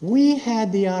 we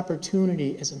had the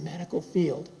opportunity as a medical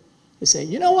field to say,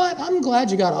 you know what, I'm glad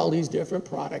you got all these different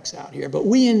products out here, but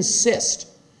we insist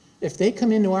if they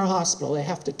come into our hospital, they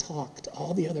have to talk to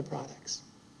all the other products.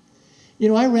 You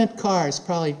know, I rent cars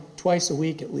probably twice a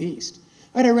week at least.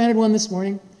 Right, I rented one this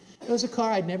morning. It was a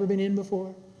car I'd never been in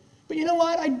before. But you know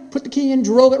what? I put the key in,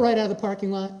 drove it right out of the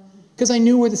parking lot because I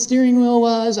knew where the steering wheel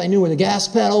was, I knew where the gas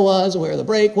pedal was, where the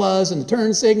brake was, and the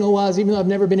turn signal was, even though I've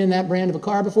never been in that brand of a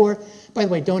car before. By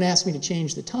the way, don't ask me to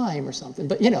change the time or something,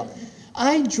 but you know,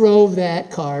 I drove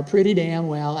that car pretty damn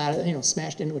well out of, you know,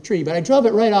 smashed into a tree, but I drove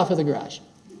it right off of the garage.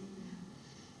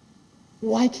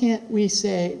 Why can't we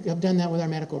say, I've done that with our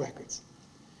medical records?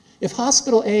 If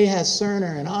Hospital A has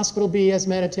Cerner, and Hospital B has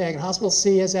Meditech, and Hospital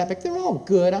C has Epic, they're all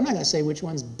good. I'm not going to say which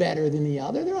one's better than the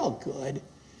other. They're all good.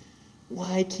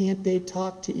 Why can't they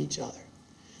talk to each other?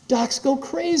 Docs go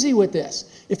crazy with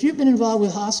this. If you've been involved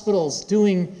with hospitals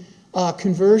doing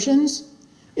conversions,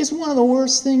 it's one of the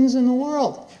worst things in the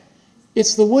world.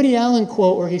 It's the Woody Allen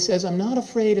quote where he says, I'm not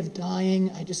afraid of dying,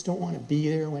 I just don't want to be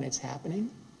there when it's happening.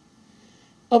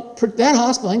 That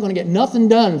hospital ain't going to get nothing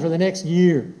done for the next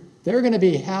year. They're going to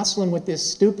be hassling with this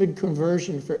stupid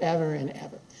conversion forever and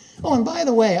ever. Oh, and by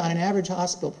the way, on an average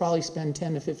hospital, probably spend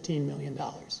 $10 to $15 million.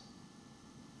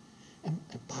 And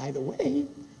by the way,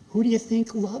 who do you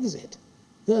think loves it?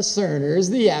 The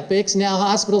Cerners, the Epics, now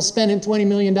hospitals spending $20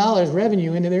 million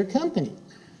revenue into their company.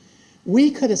 We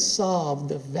could have solved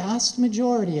the vast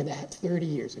majority of that 30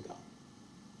 years ago.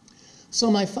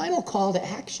 So my final call to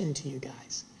action to you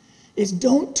guys is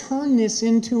don't turn this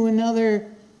into another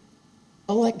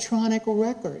electronic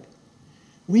record.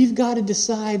 We've got to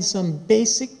decide some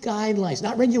basic guidelines,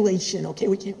 not regulation, okay,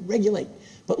 we can't regulate,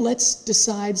 but let's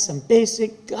decide some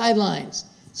basic guidelines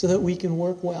so that we can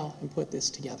work well and put this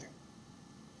together.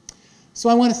 So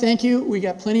I want to thank you. We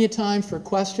got plenty of time for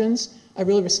questions. I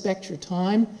really respect your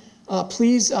time.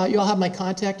 Please, you all have my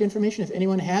contact information. If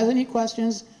anyone has any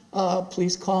questions,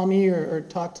 please call me or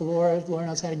talk to Laura. Laura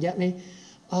knows how to get me.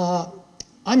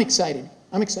 I'm excited.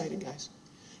 I'm excited, guys.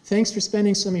 Thanks for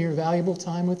spending some of your valuable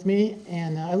time with me,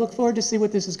 and I look forward to see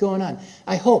what this is going on.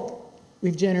 I hope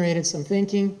we've generated some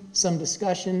thinking, some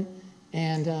discussion,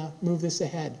 and move this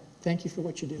ahead. Thank you for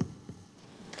what you do.